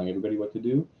be telling everybody what to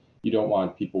do. You don't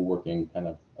want people working kind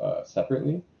of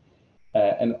separately.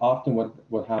 And often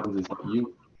what happens is that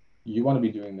you want to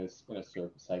be doing this in a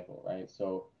cycle, right?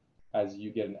 So as you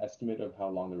get an estimate of how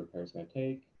long the repair is going to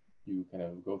take, you kind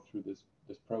of go through this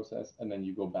process, and then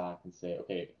you go back and say,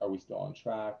 okay, are we still on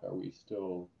track? Are we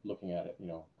still looking at it, you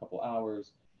know, a couple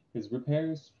hours? Because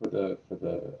repairs for the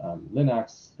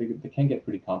Linux, they can get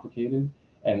pretty complicated,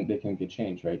 and they can get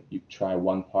changed, right? You try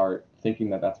one part thinking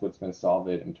that that's what's going to solve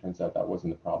it, and it turns out that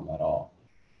wasn't the problem at all.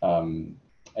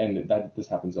 And this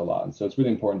happens a lot. And so it's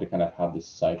really important to kind of have this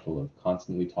cycle of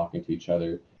constantly talking to each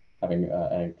other, having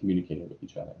and communicating with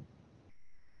each other.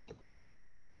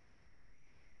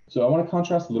 So I want to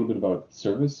contrast a little bit about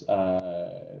service.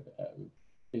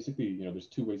 Basically, you know, there's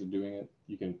 2 ways of doing it.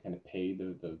 You can kind of pay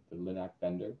the LINAC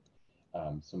vendor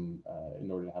in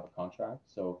order to have a contract.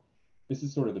 So this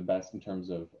is sort of the best in terms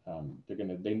of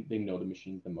they know the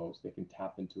machines the most. They can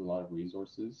tap into a lot of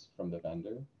resources from the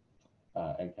vendor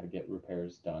and kind of get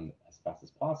repairs done as fast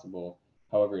as possible.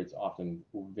 However, it's often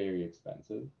very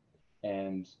expensive.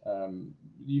 And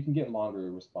you can get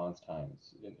longer response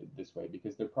times this way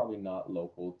because they're probably not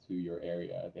local to your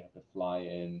area. They have to fly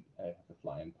in,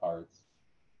 parts.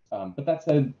 But that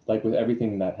said, like with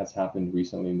everything that has happened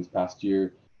recently in this past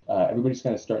year, everybody's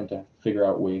kind of starting to figure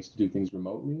out ways to do things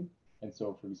remotely. And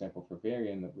so, for example, for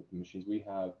Varian, with the machines we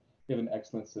have an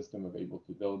excellent system of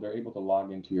they're able to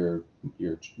log into your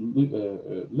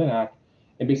LINAC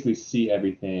and basically see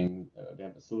everything. They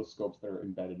have oscilloscopes that are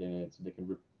embedded in it, so you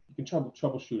can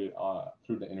troubleshoot it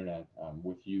through the internet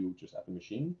with you just at the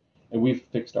machine. And we've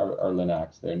fixed our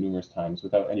LINACs there numerous times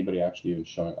without anybody actually even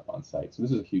showing up on site. So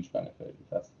this is a huge benefit if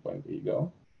that's the point that you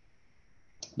go.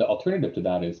 The alternative to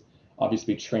that is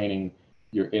obviously training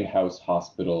your in-house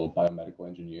hospital biomedical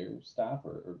engineer staff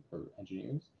or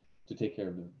engineers to take care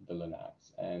of the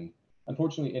LINACs. And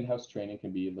unfortunately, in-house training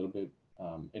can be a little bit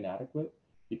inadequate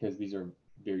because these are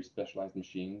very specialized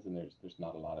machines and there's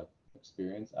not a lot of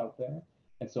experience out there.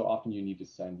 And so often you need to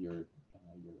send your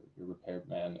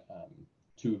repairman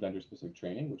to vendor-specific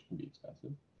training, which can be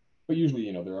expensive. But usually,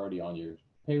 you know, they're already on your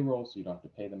payroll, so you don't have to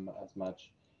pay them as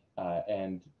much.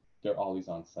 And they're always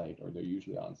on site, or they're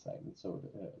usually on site. And so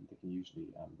they can usually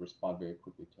respond very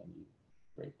quickly to any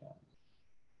breakdowns.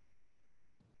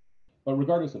 But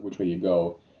regardless of which way you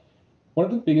go, one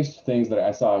of the biggest things that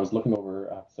I saw, I was looking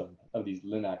over some of these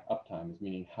LINAC uptimes,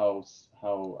 meaning how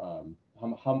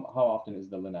often is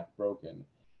the LINAC broken,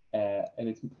 and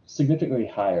it's significantly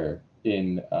higher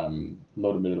in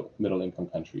low to middle income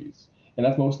countries, and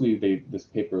that's mostly this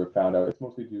paper found out it's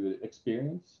mostly due to the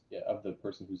experience of the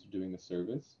person who's doing the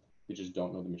service. They just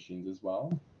don't know the machines as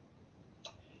well.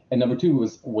 And number 2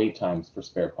 was wait times for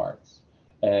spare parts.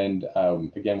 And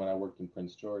again, when I worked in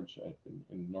Prince George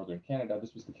in northern Canada,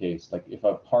 this was the case. Like if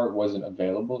a part wasn't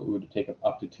available, it would take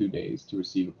up to 2 days to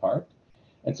receive a part.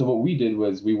 And so what we did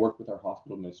was we worked with our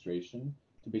hospital administration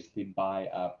to basically buy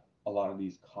up a lot of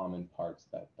these common parts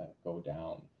that go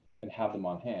down and have them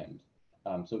on hand.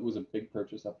 So it was a big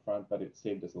purchase up front, but it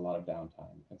saved us a lot of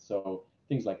downtime. And so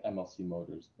things like MLC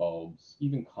motors, bulbs,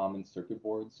 even common circuit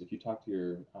boards. If you talk to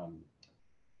your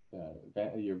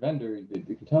vendor,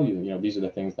 they can tell you, you know, these are the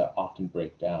things that often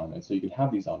break down. And so you can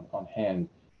have these on hand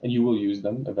and you will use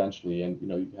them eventually. And, you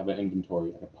know, you have an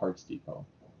inventory, like a parts depot.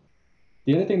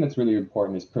 The other thing that's really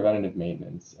important is preventative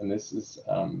maintenance. And this is,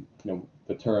 you know,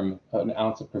 the term, an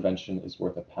ounce of prevention is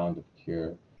worth a pound of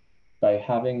cure. By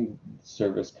having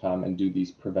service come and do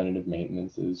these preventative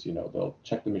maintenances, you know, they'll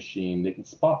check the machine, they can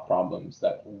spot problems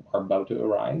that are about to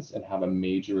arise and have a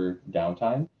major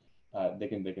downtime. They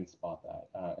can spot that.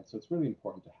 And so it's really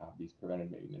important to have these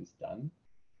preventive maintenance done,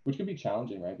 which can be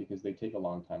challenging, right? Because they take a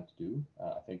long time to do.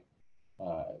 I think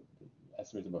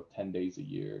estimates about 10 days a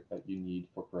year that you need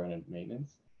for preventive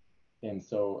maintenance. And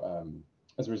so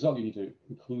as a result, you need to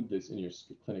include this in your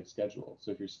clinic schedule.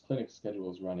 So if your clinic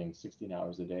schedule is running 16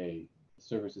 hours a day, the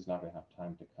service is not going to have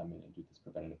time to come in and do this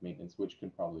preventative maintenance, which can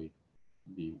probably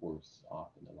be worse off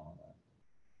in the long run.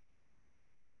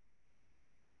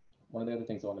 One of the other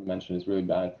things I want to mention is really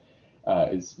bad,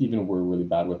 is even we're really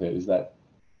bad with it, is that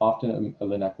often a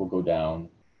LINAC will go down,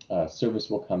 service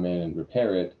will come in and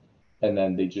repair it, and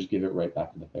then they just give it right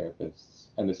back to the therapists.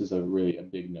 And this is really a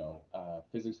big no.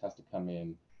 Physics has to come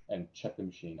in and check the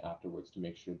machine afterwards to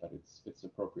make sure that it's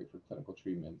appropriate for clinical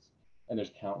treatments. And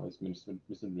there's countless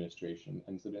misadministration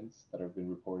incidents that have been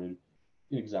reported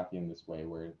exactly in this way,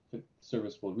 where the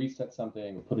service will reset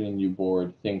something or put in a new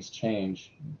board, things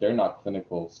change, they're not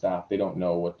clinical staff, they don't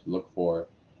know what to look for,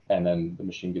 and then the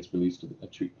machine gets released to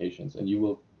treat patients, and you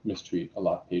will mistreat a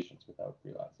lot of patients without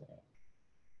realizing it.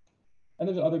 And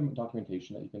there's other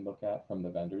documentation that you can look at from the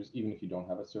vendors, even if you don't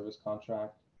have a service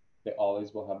contract. They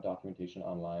always will have documentation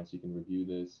online, so you can review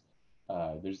this.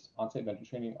 There's on-site vendor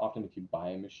training. Often if you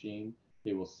buy a machine,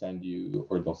 they will send you,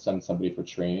 or they'll send somebody for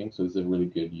training. So this is a really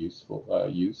good useful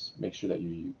use. Make sure that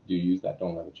you do use that.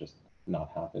 Don't let it just not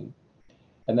happen.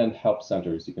 And then help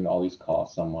centers. You can always call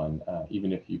someone,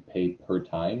 even if you pay per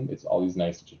time. It's always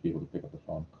nice to just be able to pick up the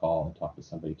phone, call, and talk to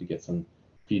somebody to get some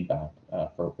feedback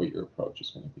for what your approach is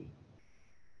going to be.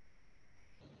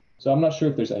 So I'm not sure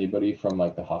if there's anybody from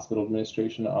like the hospital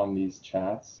administration on these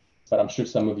chats, but I'm sure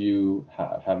some of you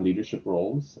have leadership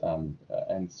roles.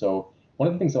 And so one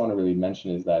of the things I want to really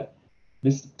mention is that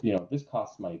this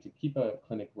costs money. To keep a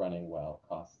clinic running well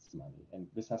costs money, and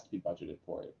this has to be budgeted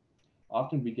for it.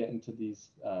 Often we get into these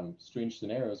strange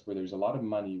scenarios where there's a lot of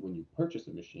money when you purchase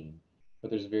a machine,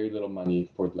 but there's very little money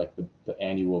for like the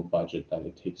annual budget that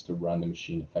it takes to run the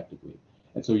machine effectively.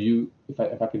 And so if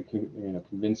I could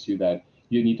convince you that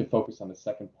you need to focus on the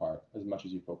second part as much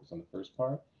as you focus on the first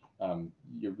part,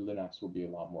 your Linux will be a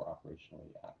lot more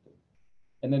operationally active.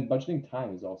 And then budgeting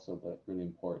time is also really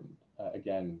important.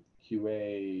 Again,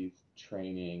 QA,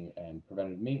 training, and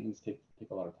preventative maintenance take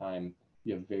a lot of time.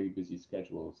 You have very busy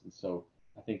schedules. And so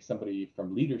I think somebody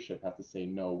from leadership has to say,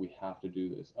 no, we have to do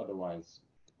this. Otherwise,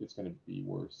 it's going to be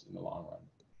worse in the long run.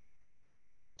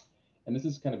 And this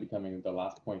is kind of becoming the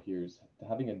last point here, is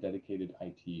having a dedicated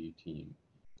IT team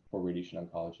for radiation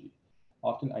oncology.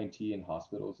 Often IT in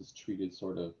hospitals is treated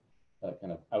sort of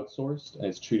kind of outsourced, and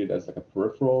it's treated as like a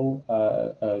peripheral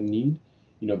need.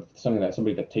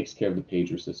 Somebody that takes care of the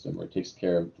pager system or takes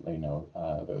care of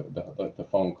the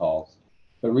phone calls.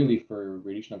 But really for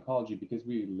radiation oncology, because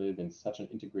we live in such an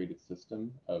integrated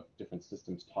system of different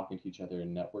systems talking to each other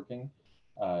and networking,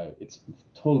 it's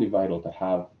totally vital to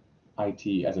have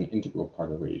IT as an integral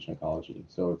part of radiation oncology.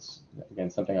 So it's, again,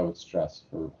 something I would stress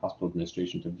for hospital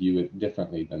administration to view it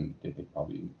differently than they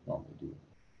probably normally do.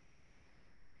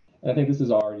 And I think this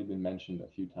has already been mentioned a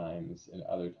few times in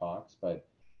other talks, but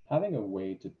having a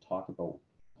way to talk about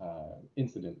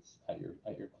incidents at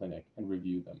your clinic and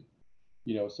review them.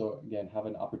 So again, have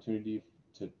an opportunity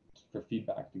for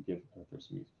feedback to give,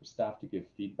 for staff to give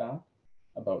feedback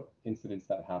about incidents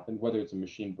that happen, whether it's a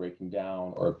machine breaking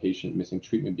down or a patient missing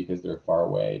treatment because they're far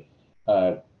away.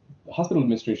 The hospital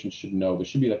administration should know. There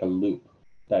should be like a loop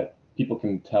that people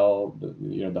can tell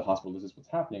the hospital, this is what's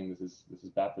happening, this is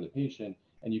bad for the patient,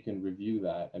 and you can review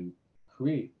that and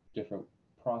create different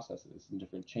processes and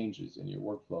different changes in your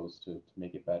workflows to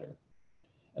make it better.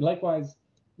 And likewise,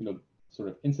 sort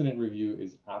of incident review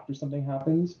is after something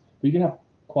happens, but you can have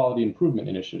quality improvement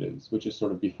initiatives, which is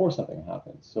sort of before something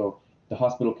happens. So the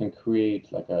hospital can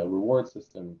create like a reward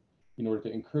system in order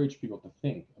to encourage people to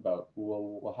think about,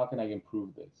 well, how can I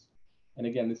improve this? And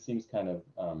again, this seems kind of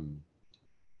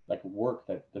like work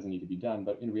that doesn't need to be done,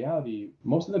 but in reality,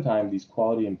 most of the time, these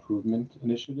quality improvement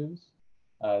initiatives,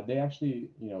 they actually,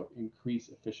 increase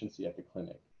efficiency at the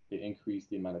clinic. They increase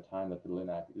the amount of time that the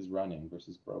LINAC is running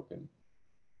versus broken.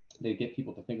 They get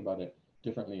people to think about it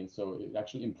differently, and so it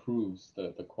actually improves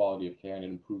the quality of care and it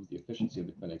improves the efficiency of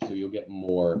the clinic, so you'll get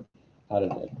more out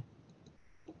of it.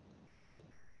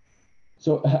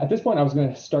 So at this point, I was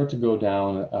going to start to go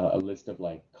down a list of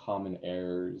like common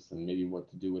errors and maybe what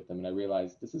to do with them, and I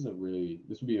realized this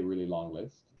would be a really long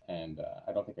list, and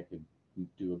I don't think I could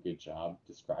do a good job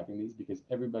describing these because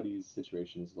everybody's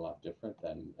situation is a lot different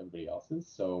than everybody else's.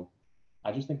 So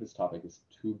I just think this topic is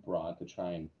too broad to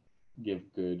try and give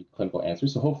good clinical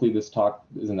answers. So hopefully this talk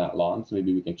isn't that long, so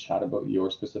maybe we can chat about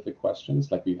your specific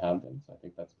questions like we have been. So I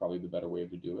think that's probably the better way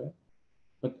to do it.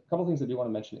 But a couple of things I do want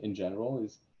to mention in general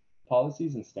is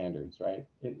policies and standards, right?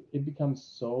 It becomes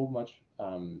so much,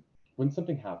 when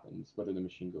something happens, whether the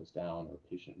machine goes down or a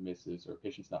patient misses or a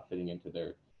patient's not fitting into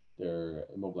their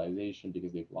immobilization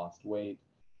because they've lost weight,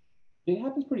 it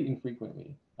happens pretty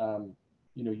infrequently.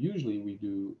 Usually we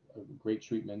do great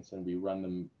treatments and we run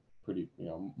them pretty,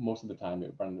 most of the time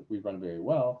we run very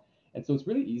well. And so it's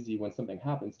really easy when something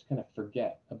happens to kind of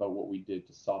forget about what we did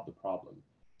to solve the problem.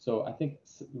 So I think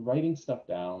writing stuff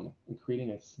down and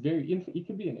creating it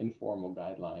could be an informal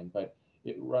guideline, but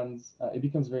it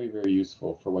becomes very, very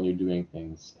useful for when you're doing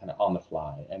things kind of on the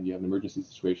fly and you have an emergency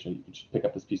situation, you can just pick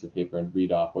up this piece of paper and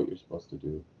read off what you're supposed to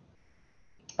do.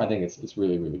 I think it's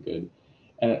really, really good.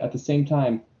 And at the same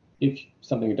time, if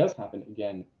something does happen,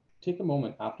 again, take a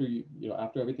moment after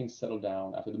after everything's settled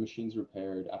down, after the machine's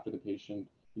repaired, after the patient,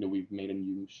 we've made a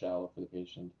new shell for the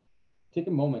patient. Take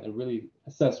a moment and really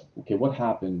assess, okay, what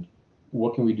happened?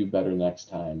 What can we do better next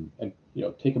time? And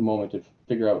take a moment to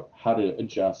figure out how to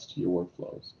adjust your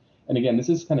workflows. And again, this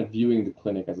is kind of viewing the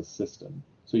clinic as a system.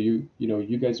 So you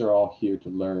guys are all here to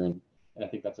learn, and I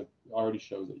think that's already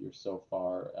shows that you're so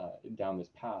far down this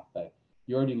path that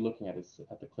you're already looking at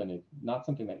the clinic, not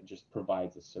something that just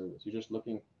provides a service. You're just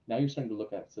looking, now you're starting to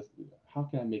look at how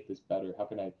can I make this better? How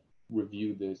can I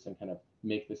review this and kind of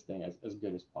make this thing as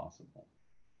good as possible?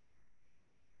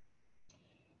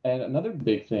 And another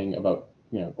big thing about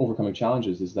overcoming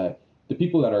challenges is that the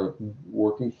people that are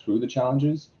working through the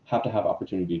challenges have to have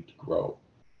opportunity to grow.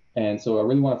 And so I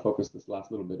really want to focus this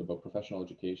last little bit about professional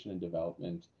education and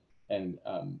development. And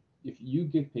if you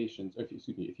give patients, or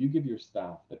if you give your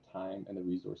staff the time and the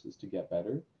resources to get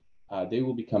better, they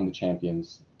will become the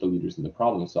champions, the leaders, and the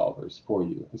problem solvers for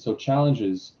you. And so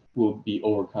challenges will be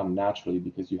overcome naturally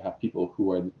because you have people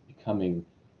who are becoming,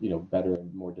 better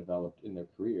and more developed in their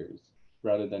careers,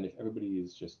 rather than if everybody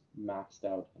is just maxed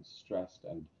out and stressed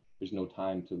and there's no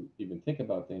time to even think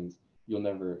about things, you'll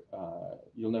never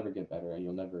get better, and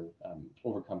you'll never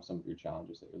overcome some of your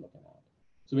challenges that you're looking at.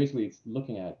 So basically, it's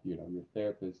looking at your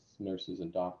therapists, nurses,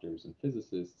 and doctors and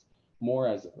physicists more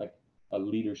as like a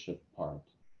leadership part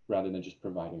rather than just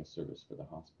providing a service for the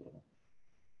hospital.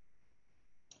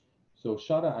 So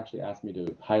Shada actually asked me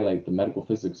to highlight the medical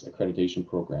physics accreditation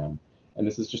program, and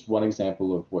this is just one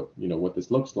example of what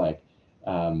this looks like.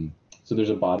 So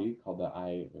there's a body called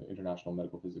the International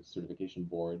Medical Physics Certification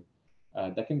Board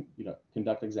that can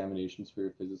conduct examinations for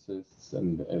your physicists,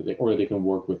 or they can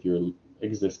work with your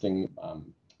existing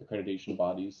accreditation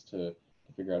bodies to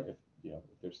figure out if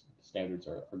their standards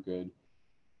are good.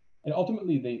 And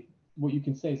ultimately, what you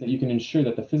can say is that you can ensure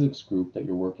that the physics group that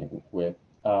you're working with,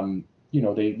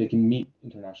 they can meet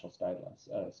international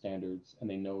standards, and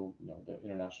they know the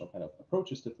international kind of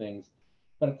approaches to things.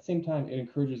 But at the same time, it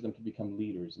encourages them to become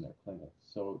leaders in their clinics.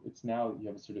 So it's now you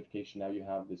have a certification, now you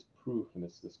have this proof and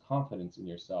this confidence in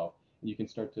yourself, and you can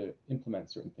start to implement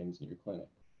certain things in your clinic.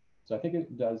 So I think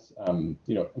it does, I'm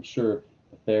sure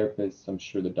the therapists, I'm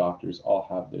sure the doctors all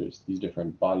have these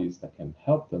different bodies that can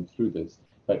help them through this,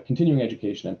 but continuing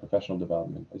education and professional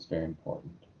development is very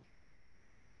important.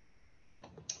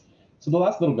 So the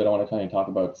last little bit I want to kind of talk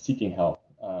about seeking help.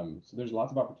 So there's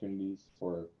lots of opportunities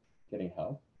for getting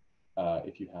help.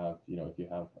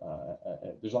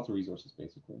 There's lots of resources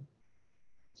basically.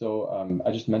 So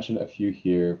I just mentioned a few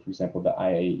here. For example, the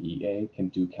IAEA can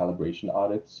do calibration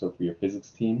audits. So for your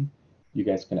physics team, you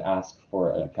guys can ask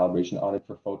for a calibration audit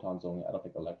for photons only. I don't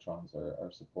think electrons are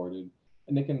supported.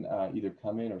 And they can either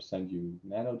come in or send you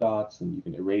nanodots, and you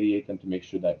can irradiate them to make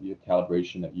sure that your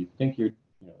calibration that you think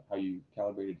how you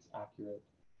calibrated is accurate.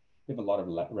 They have a lot of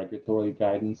regulatory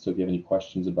guidance, so if you have any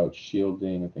questions about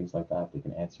shielding and things like that, they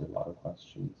can answer a lot of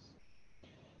questions.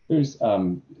 There's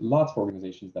lots of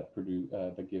organizations that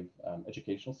give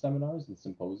educational seminars and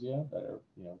symposia that are,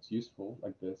 it's useful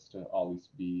like this to always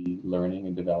be learning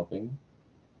and developing.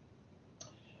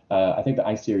 I think the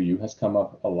ICRU has come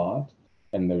up a lot,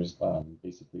 and there's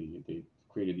basically they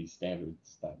created these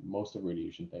standards that most of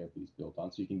radiation therapy is built on,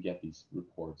 so you can get these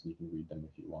reports and you can read them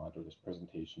if you want, or there's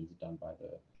presentations done by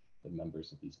the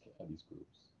members of these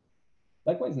groups.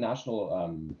 Likewise, national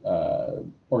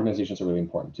organizations are really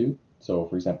important too. So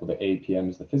for example, the AAPM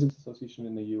is the Physics Association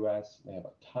in the US. They have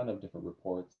a ton of different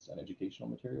reports and educational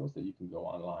materials that you can go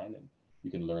online and you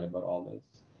can learn about all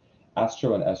this.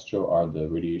 ASTRO and ESTRO are the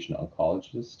radiation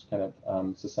oncologist kind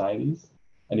of societies.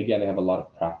 And again, they have a lot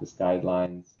of practice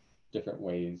guidelines, different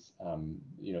ways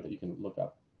that you can look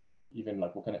up, even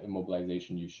like what kind of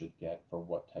immobilization you should get for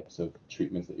what types of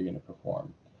treatments that you're going to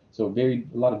perform. So a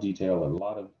lot of detail, a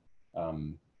lot of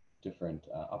different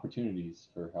opportunities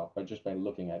for help, but just by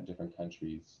looking at different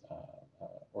countries'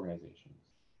 organizations.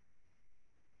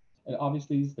 And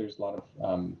obviously, there's a lot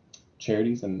of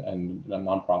charities and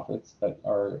nonprofits that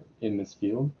are in this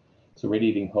field. So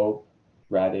Radiating Hope,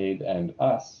 RadAid, and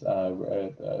us,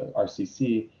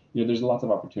 RCC, there's lots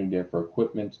of opportunity there for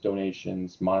equipment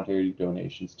donations, monetary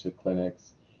donations to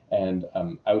clinics, and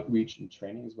outreach and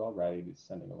training as well. RadAid is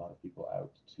sending a lot of people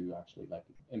out to actually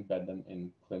embed them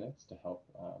in clinics to help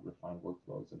refine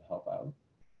workflows and help out.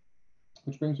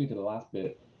 Which brings me to the last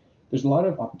bit. There's a lot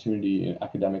of opportunity in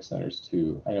academic centers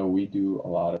too. I know we do a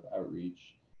lot of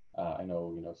outreach. I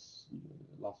know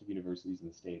lots of universities in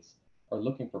the States are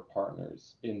looking for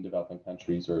partners in developing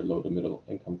countries or low to middle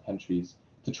income countries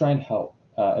to try and help.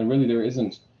 And really, there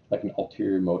isn't like an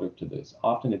ulterior motive to this.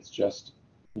 Often it's just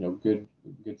good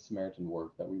Samaritan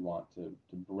work that we want to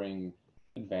bring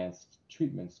advanced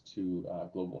treatments to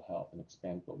global health and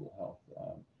expand global health.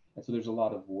 And so there's a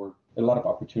lot of work, a lot of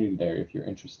opportunity there if you're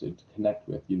interested to connect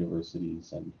with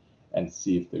universities and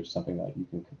see if there's something that you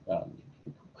can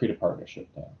create a partnership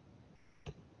there.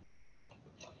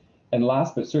 And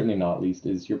last but certainly not least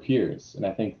is your peers. And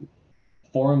I think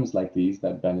forums like these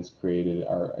that Ben has created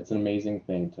it's an amazing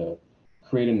thing to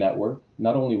create a network,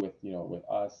 not only with, with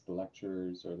us, the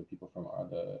lecturers or the people from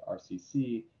the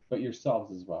RCC, but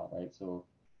yourselves as well, right? So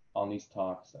on these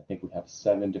talks, I think we have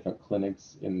 7 different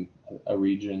clinics in a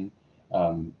region.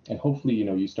 And hopefully,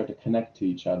 you start to connect to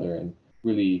each other and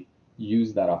really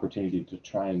use that opportunity to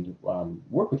try and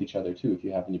work with each other too. If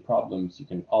you have any problems, you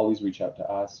can always reach out to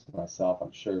us, myself,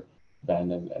 I'm sure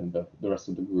Ben and the rest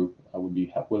of the group would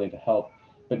be willing to help.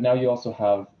 But now you also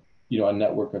have, a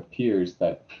network of peers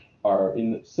that are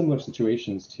in similar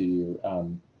situations to you,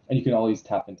 and you can always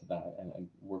tap into that and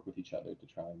work with each other to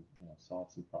try and solve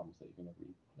some problems that you're going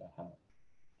to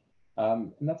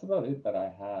have. And that's about it that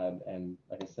I had. And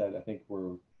like I said, I think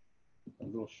we're a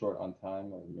little short on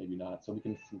time, or maybe not, so we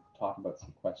can talk about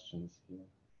some questions here.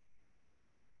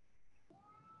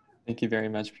 Thank you very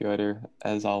much, Piotr.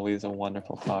 As always, a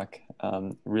wonderful talk.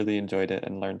 Really enjoyed it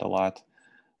and learned a lot.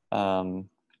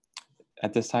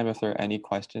 At this time, if there are any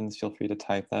questions, feel free to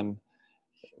type them.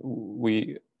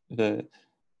 The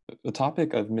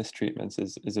topic of mistreatments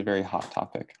is a very hot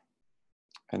topic.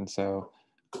 And so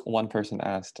one person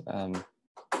asked,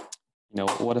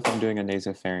 what if I'm doing a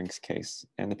nasopharynx case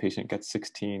and the patient gets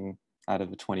 16 out of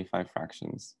the 25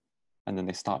 fractions and then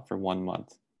they stop for 1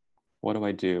 month? What do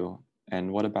I do?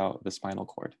 And what about the spinal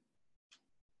cord?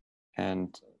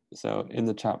 And so in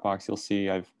the chat box, you'll see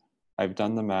I've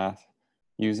done the math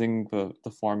using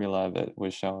the formula that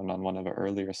was shown on one of the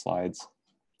earlier slides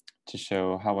to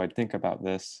show how I'd think about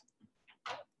this.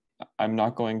 I'm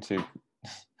not going to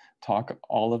talk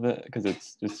all of it because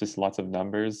it's just lots of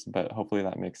numbers, but hopefully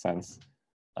that makes sense.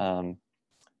 And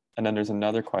then there's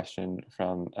another question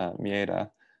from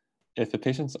Mieda. If the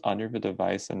patient's under the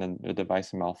device and then the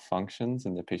device malfunctions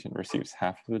and the patient receives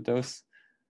half of the dose,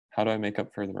 how do I make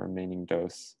up for the remaining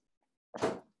dose?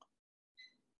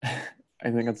 I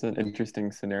think that's an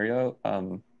interesting scenario.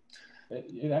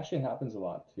 It actually happens a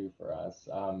lot too for us.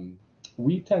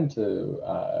 We tend to,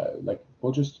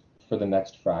 we'll just, for the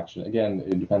next fraction, again,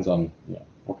 it depends on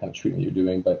what kind of treatment you're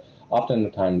doing, but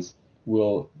oftentimes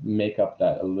we'll make up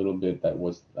that a little bit that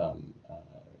was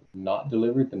not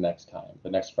delivered the next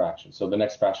fraction. So the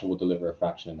next fraction will deliver a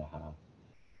fraction and a half.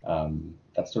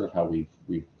 That's sort of how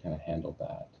we've kind of handled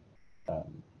that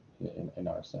in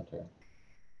our center.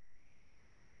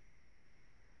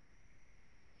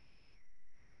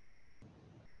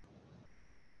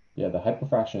 Yeah, the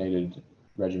hypofractionated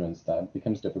regimens, that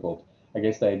becomes difficult. I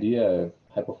guess the idea of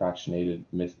hypofractionated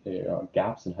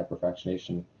gaps in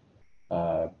hypofractionation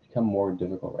become more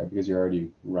difficult, right? Because you're already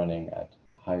running at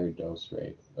higher dose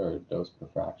rate or dose per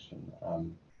fraction.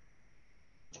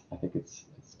 I think it's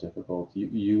difficult.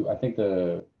 I think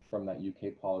from that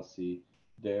UK policy,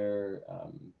 their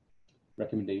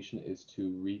recommendation is to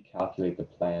recalculate the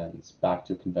plans back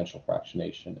to conventional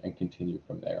fractionation and continue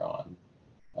from there on,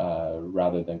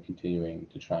 rather than continuing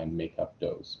to try and make up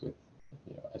dose with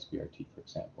SBRT, for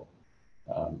example,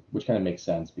 which kind of makes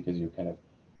sense because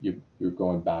you're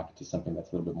going back to something that's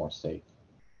a little bit more safe.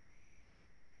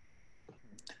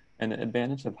 An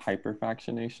advantage of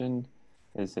hyperfractionation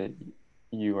is that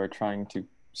you are trying to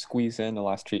squeeze in the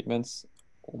last treatments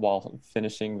while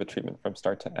finishing the treatment from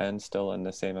start to end still in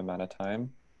the same amount of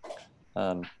time.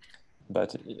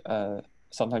 But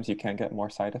sometimes you can get more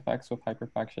side effects with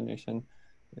hyperfractionation.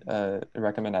 I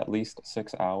recommend at least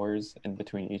 6 hours in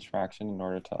between each fraction in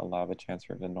order to allow the chance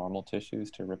for the normal tissues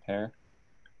to repair.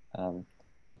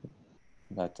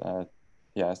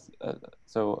 Yes,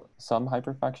 so some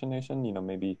hyperfractionation,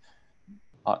 maybe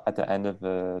at the end of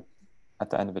the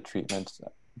treatment,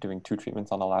 doing 2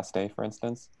 treatments on the last day, for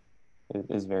instance,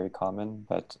 is very common.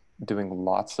 But doing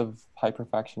lots of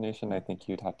hyperfractionation, I think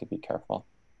you'd have to be careful.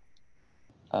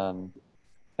 And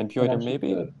Piotr,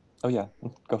 maybe. Oh yeah,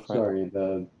 go for it. Sorry,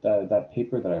 that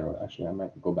paper that I wrote, actually, I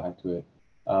might go back to it.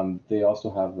 They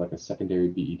also have like a secondary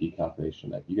BED calculation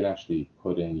that you can actually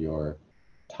put in your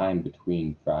time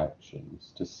between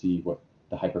fractions to see what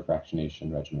the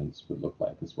hyperfractionation regimens would look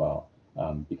like as well,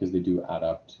 because they do add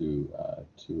up to a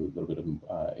little bit of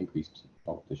increased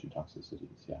tissue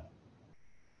toxicities. Yeah.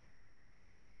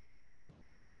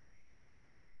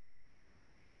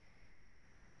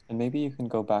 And maybe you can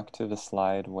go back to the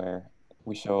slide where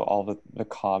we show all the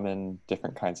common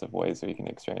different kinds of ways that we can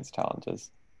experience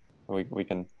challenges. We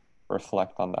can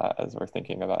reflect on that as we're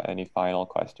thinking about any final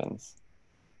questions.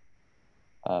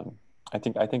 I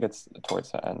think it's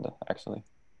towards the end, actually.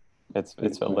 It's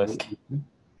a list.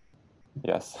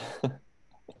 Yes.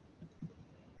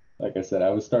 Like I said, I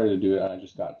was starting to do it and I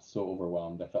just got so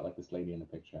overwhelmed. I felt like this lady in the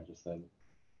picture. I just said,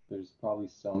 there's probably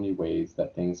so many ways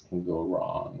that things can go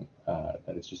wrong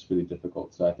that it's just really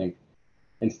difficult. So I think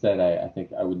instead, I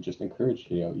think I would just encourage,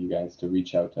 you guys to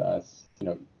reach out to us,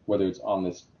 whether it's on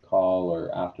this call or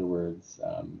afterwards.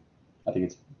 I think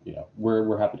it's,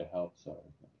 we're happy to help. So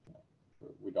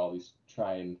we'd always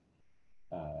try and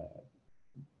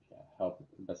help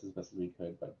as best as we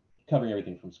could, but covering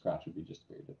everything from scratch would be just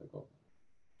very difficult.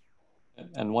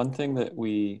 And one thing that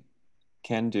we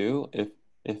can do,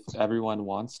 if everyone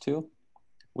wants to,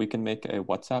 we can make a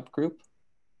WhatsApp group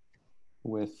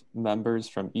with members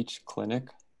from each clinic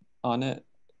on it,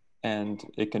 and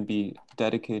it can be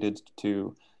dedicated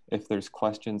to if there's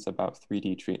questions about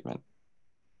 3D treatment.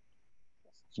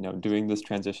 Doing this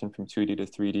transition from 2D to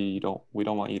 3D, we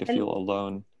don't want you to feel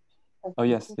alone. Oh,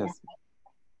 yes.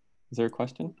 Is there a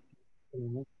question?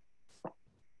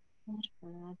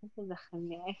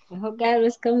 هو قاعد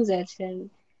بس كم زاد عشان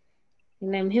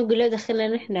هو قال له دخلنا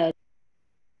نحن.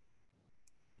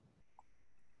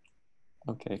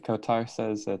 Okay, Kotar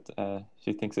says that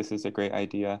she thinks this is a great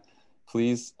idea.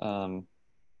 Please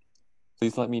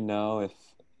let me know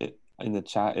in the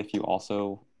chat if you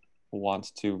also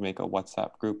want to make a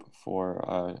WhatsApp group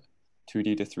for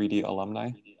 2D to 3D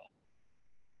alumni.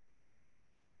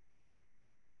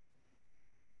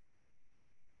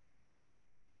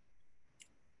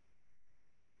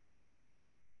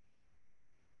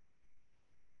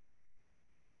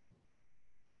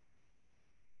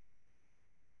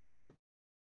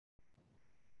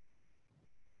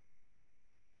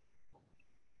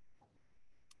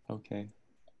 Okay.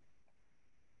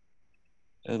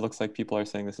 It looks like people are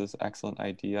saying this is an excellent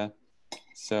idea.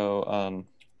 So,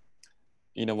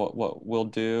 what we'll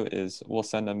do is we'll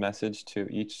send a message to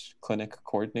each clinic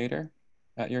coordinator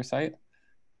at your site,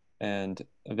 and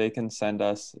they can send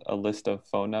us a list of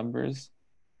phone numbers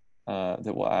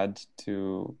that we'll add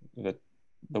to the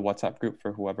WhatsApp group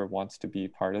for whoever wants to be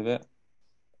part of it.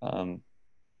 And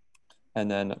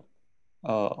then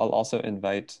I'll also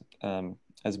invite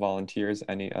as volunteers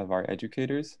any of our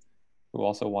educators who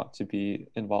also want to be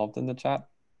involved in the chat.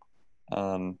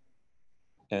 And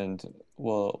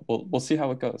we'll see how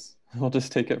it goes. We'll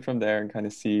just take it from there and kind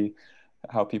of see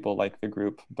how people like the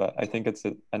group. But I think it's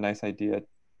a nice idea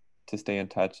to stay in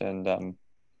touch, and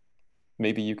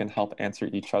maybe you can help answer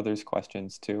each other's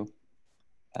questions too.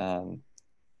 And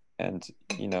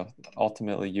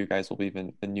ultimately you guys will be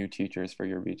the new teachers for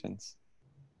your regions.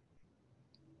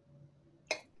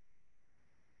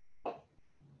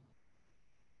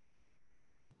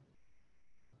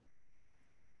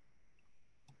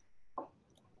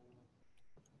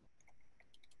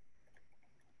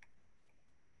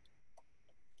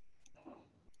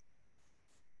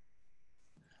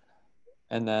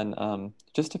 And then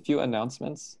just a few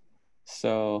announcements.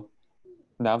 So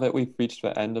now that we've reached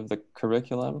the end of the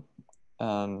curriculum,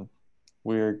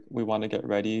 we want to get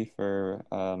ready for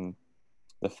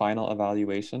the final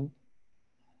evaluation.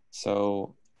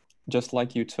 So just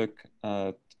like you took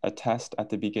a test at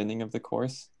the beginning of the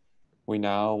course, we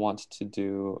now want to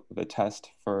do the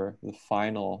test for the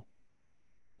final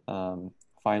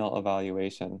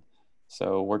evaluation.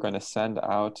 So we're going to send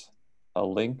out a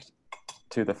link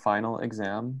to the final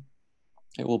exam.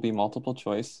 It will be multiple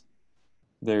choice.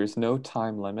 There's no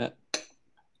time limit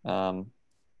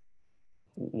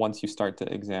once you start the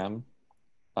exam,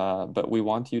 but we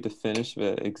want you to finish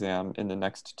the exam in the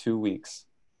next 2 weeks.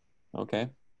 Okay.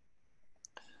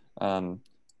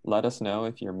 Let us know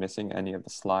if you're missing any of the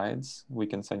slides. We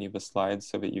can send you the slides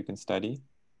so that you can study.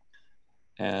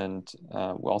 And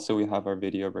also we have our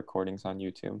video recordings on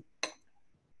YouTube.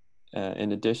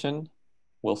 In addition,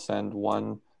 we'll send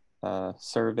one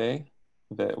survey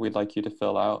that we'd like you to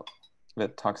fill out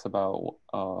that talks about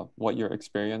what your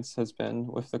experience has been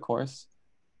with the course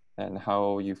and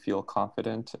how you feel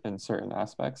confident in certain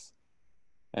aspects.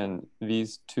 And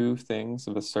these two things,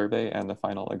 the survey and the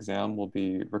final exam, will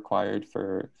be required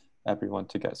for everyone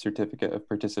to get certificate of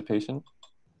participation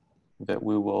that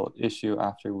we will issue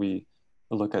after we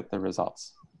look at the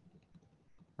results.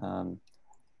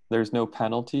 There's no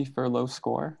penalty for low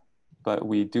score, but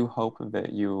we do hope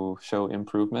that you show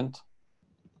improvement.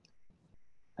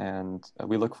 And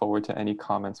we look forward to any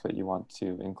comments that you want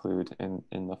to include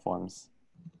in the forms.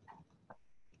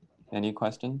 Any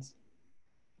questions?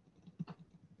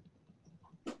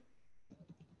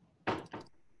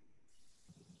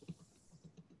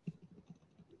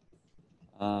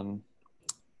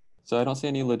 So I don't see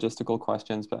any logistical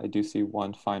questions, but I do see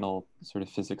one final sort of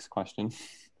physics question.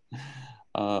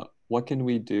 What can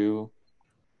we do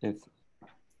if,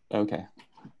 okay.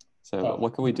 So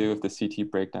what can we do if the CT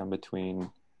breakdown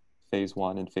between phase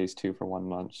 1 and phase 2 for 1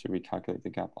 month? Should we calculate the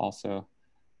gap also?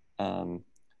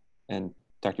 And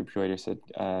Dr. Piotr said,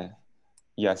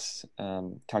 yes,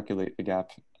 calculate the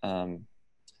gap.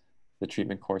 The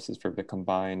treatment courses for the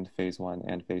combined phase 1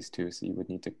 and phase 2. So you would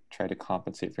need to try to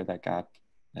compensate for that gap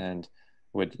and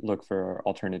would look for an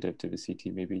alternative to the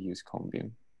CT, maybe use cone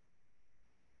beam.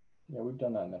 Yeah, we've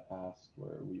done that in the past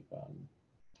where we've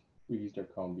used our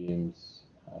cone beams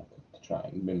to try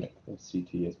and mimic the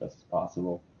CT as best as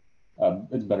possible.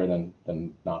 It's better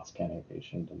than not scanning a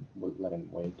patient and letting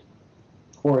them wait.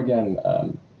 Or again,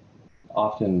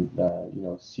 often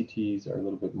CTs are a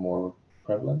little bit more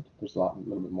prevalent. There's a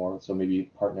little bit more. So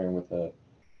maybe partnering with a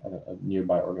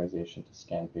nearby organization to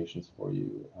scan patients for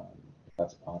you, if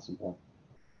that's possible.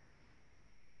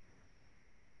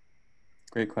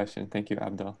 Great question. Thank you,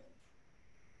 Abdel.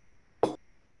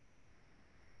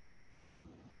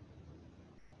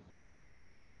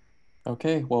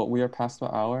 Okay, well, we are past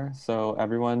the hour. So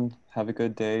everyone, have a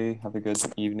good day. Have a good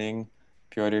evening.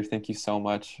 Piotr, thank you so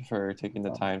much for taking the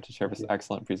time to share this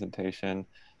excellent presentation.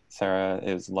 Sarah,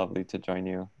 it was lovely to join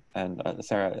you. And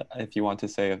Sarah, if you want to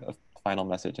say a final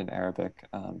message in Arabic,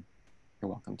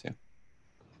 you're welcome to.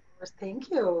 Thank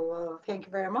you. Thank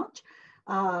you very much.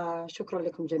 شكرا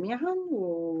لكم جميعا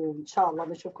وإن شاء الله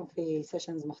بنشوفكم في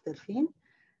سيشنز مختلفين.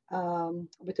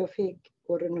 بتوفيق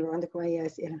ورونا لو عندكم أي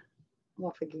أسئلة.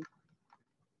 موافقين.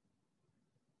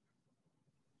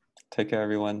 Take care,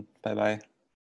 everyone. Bye-bye.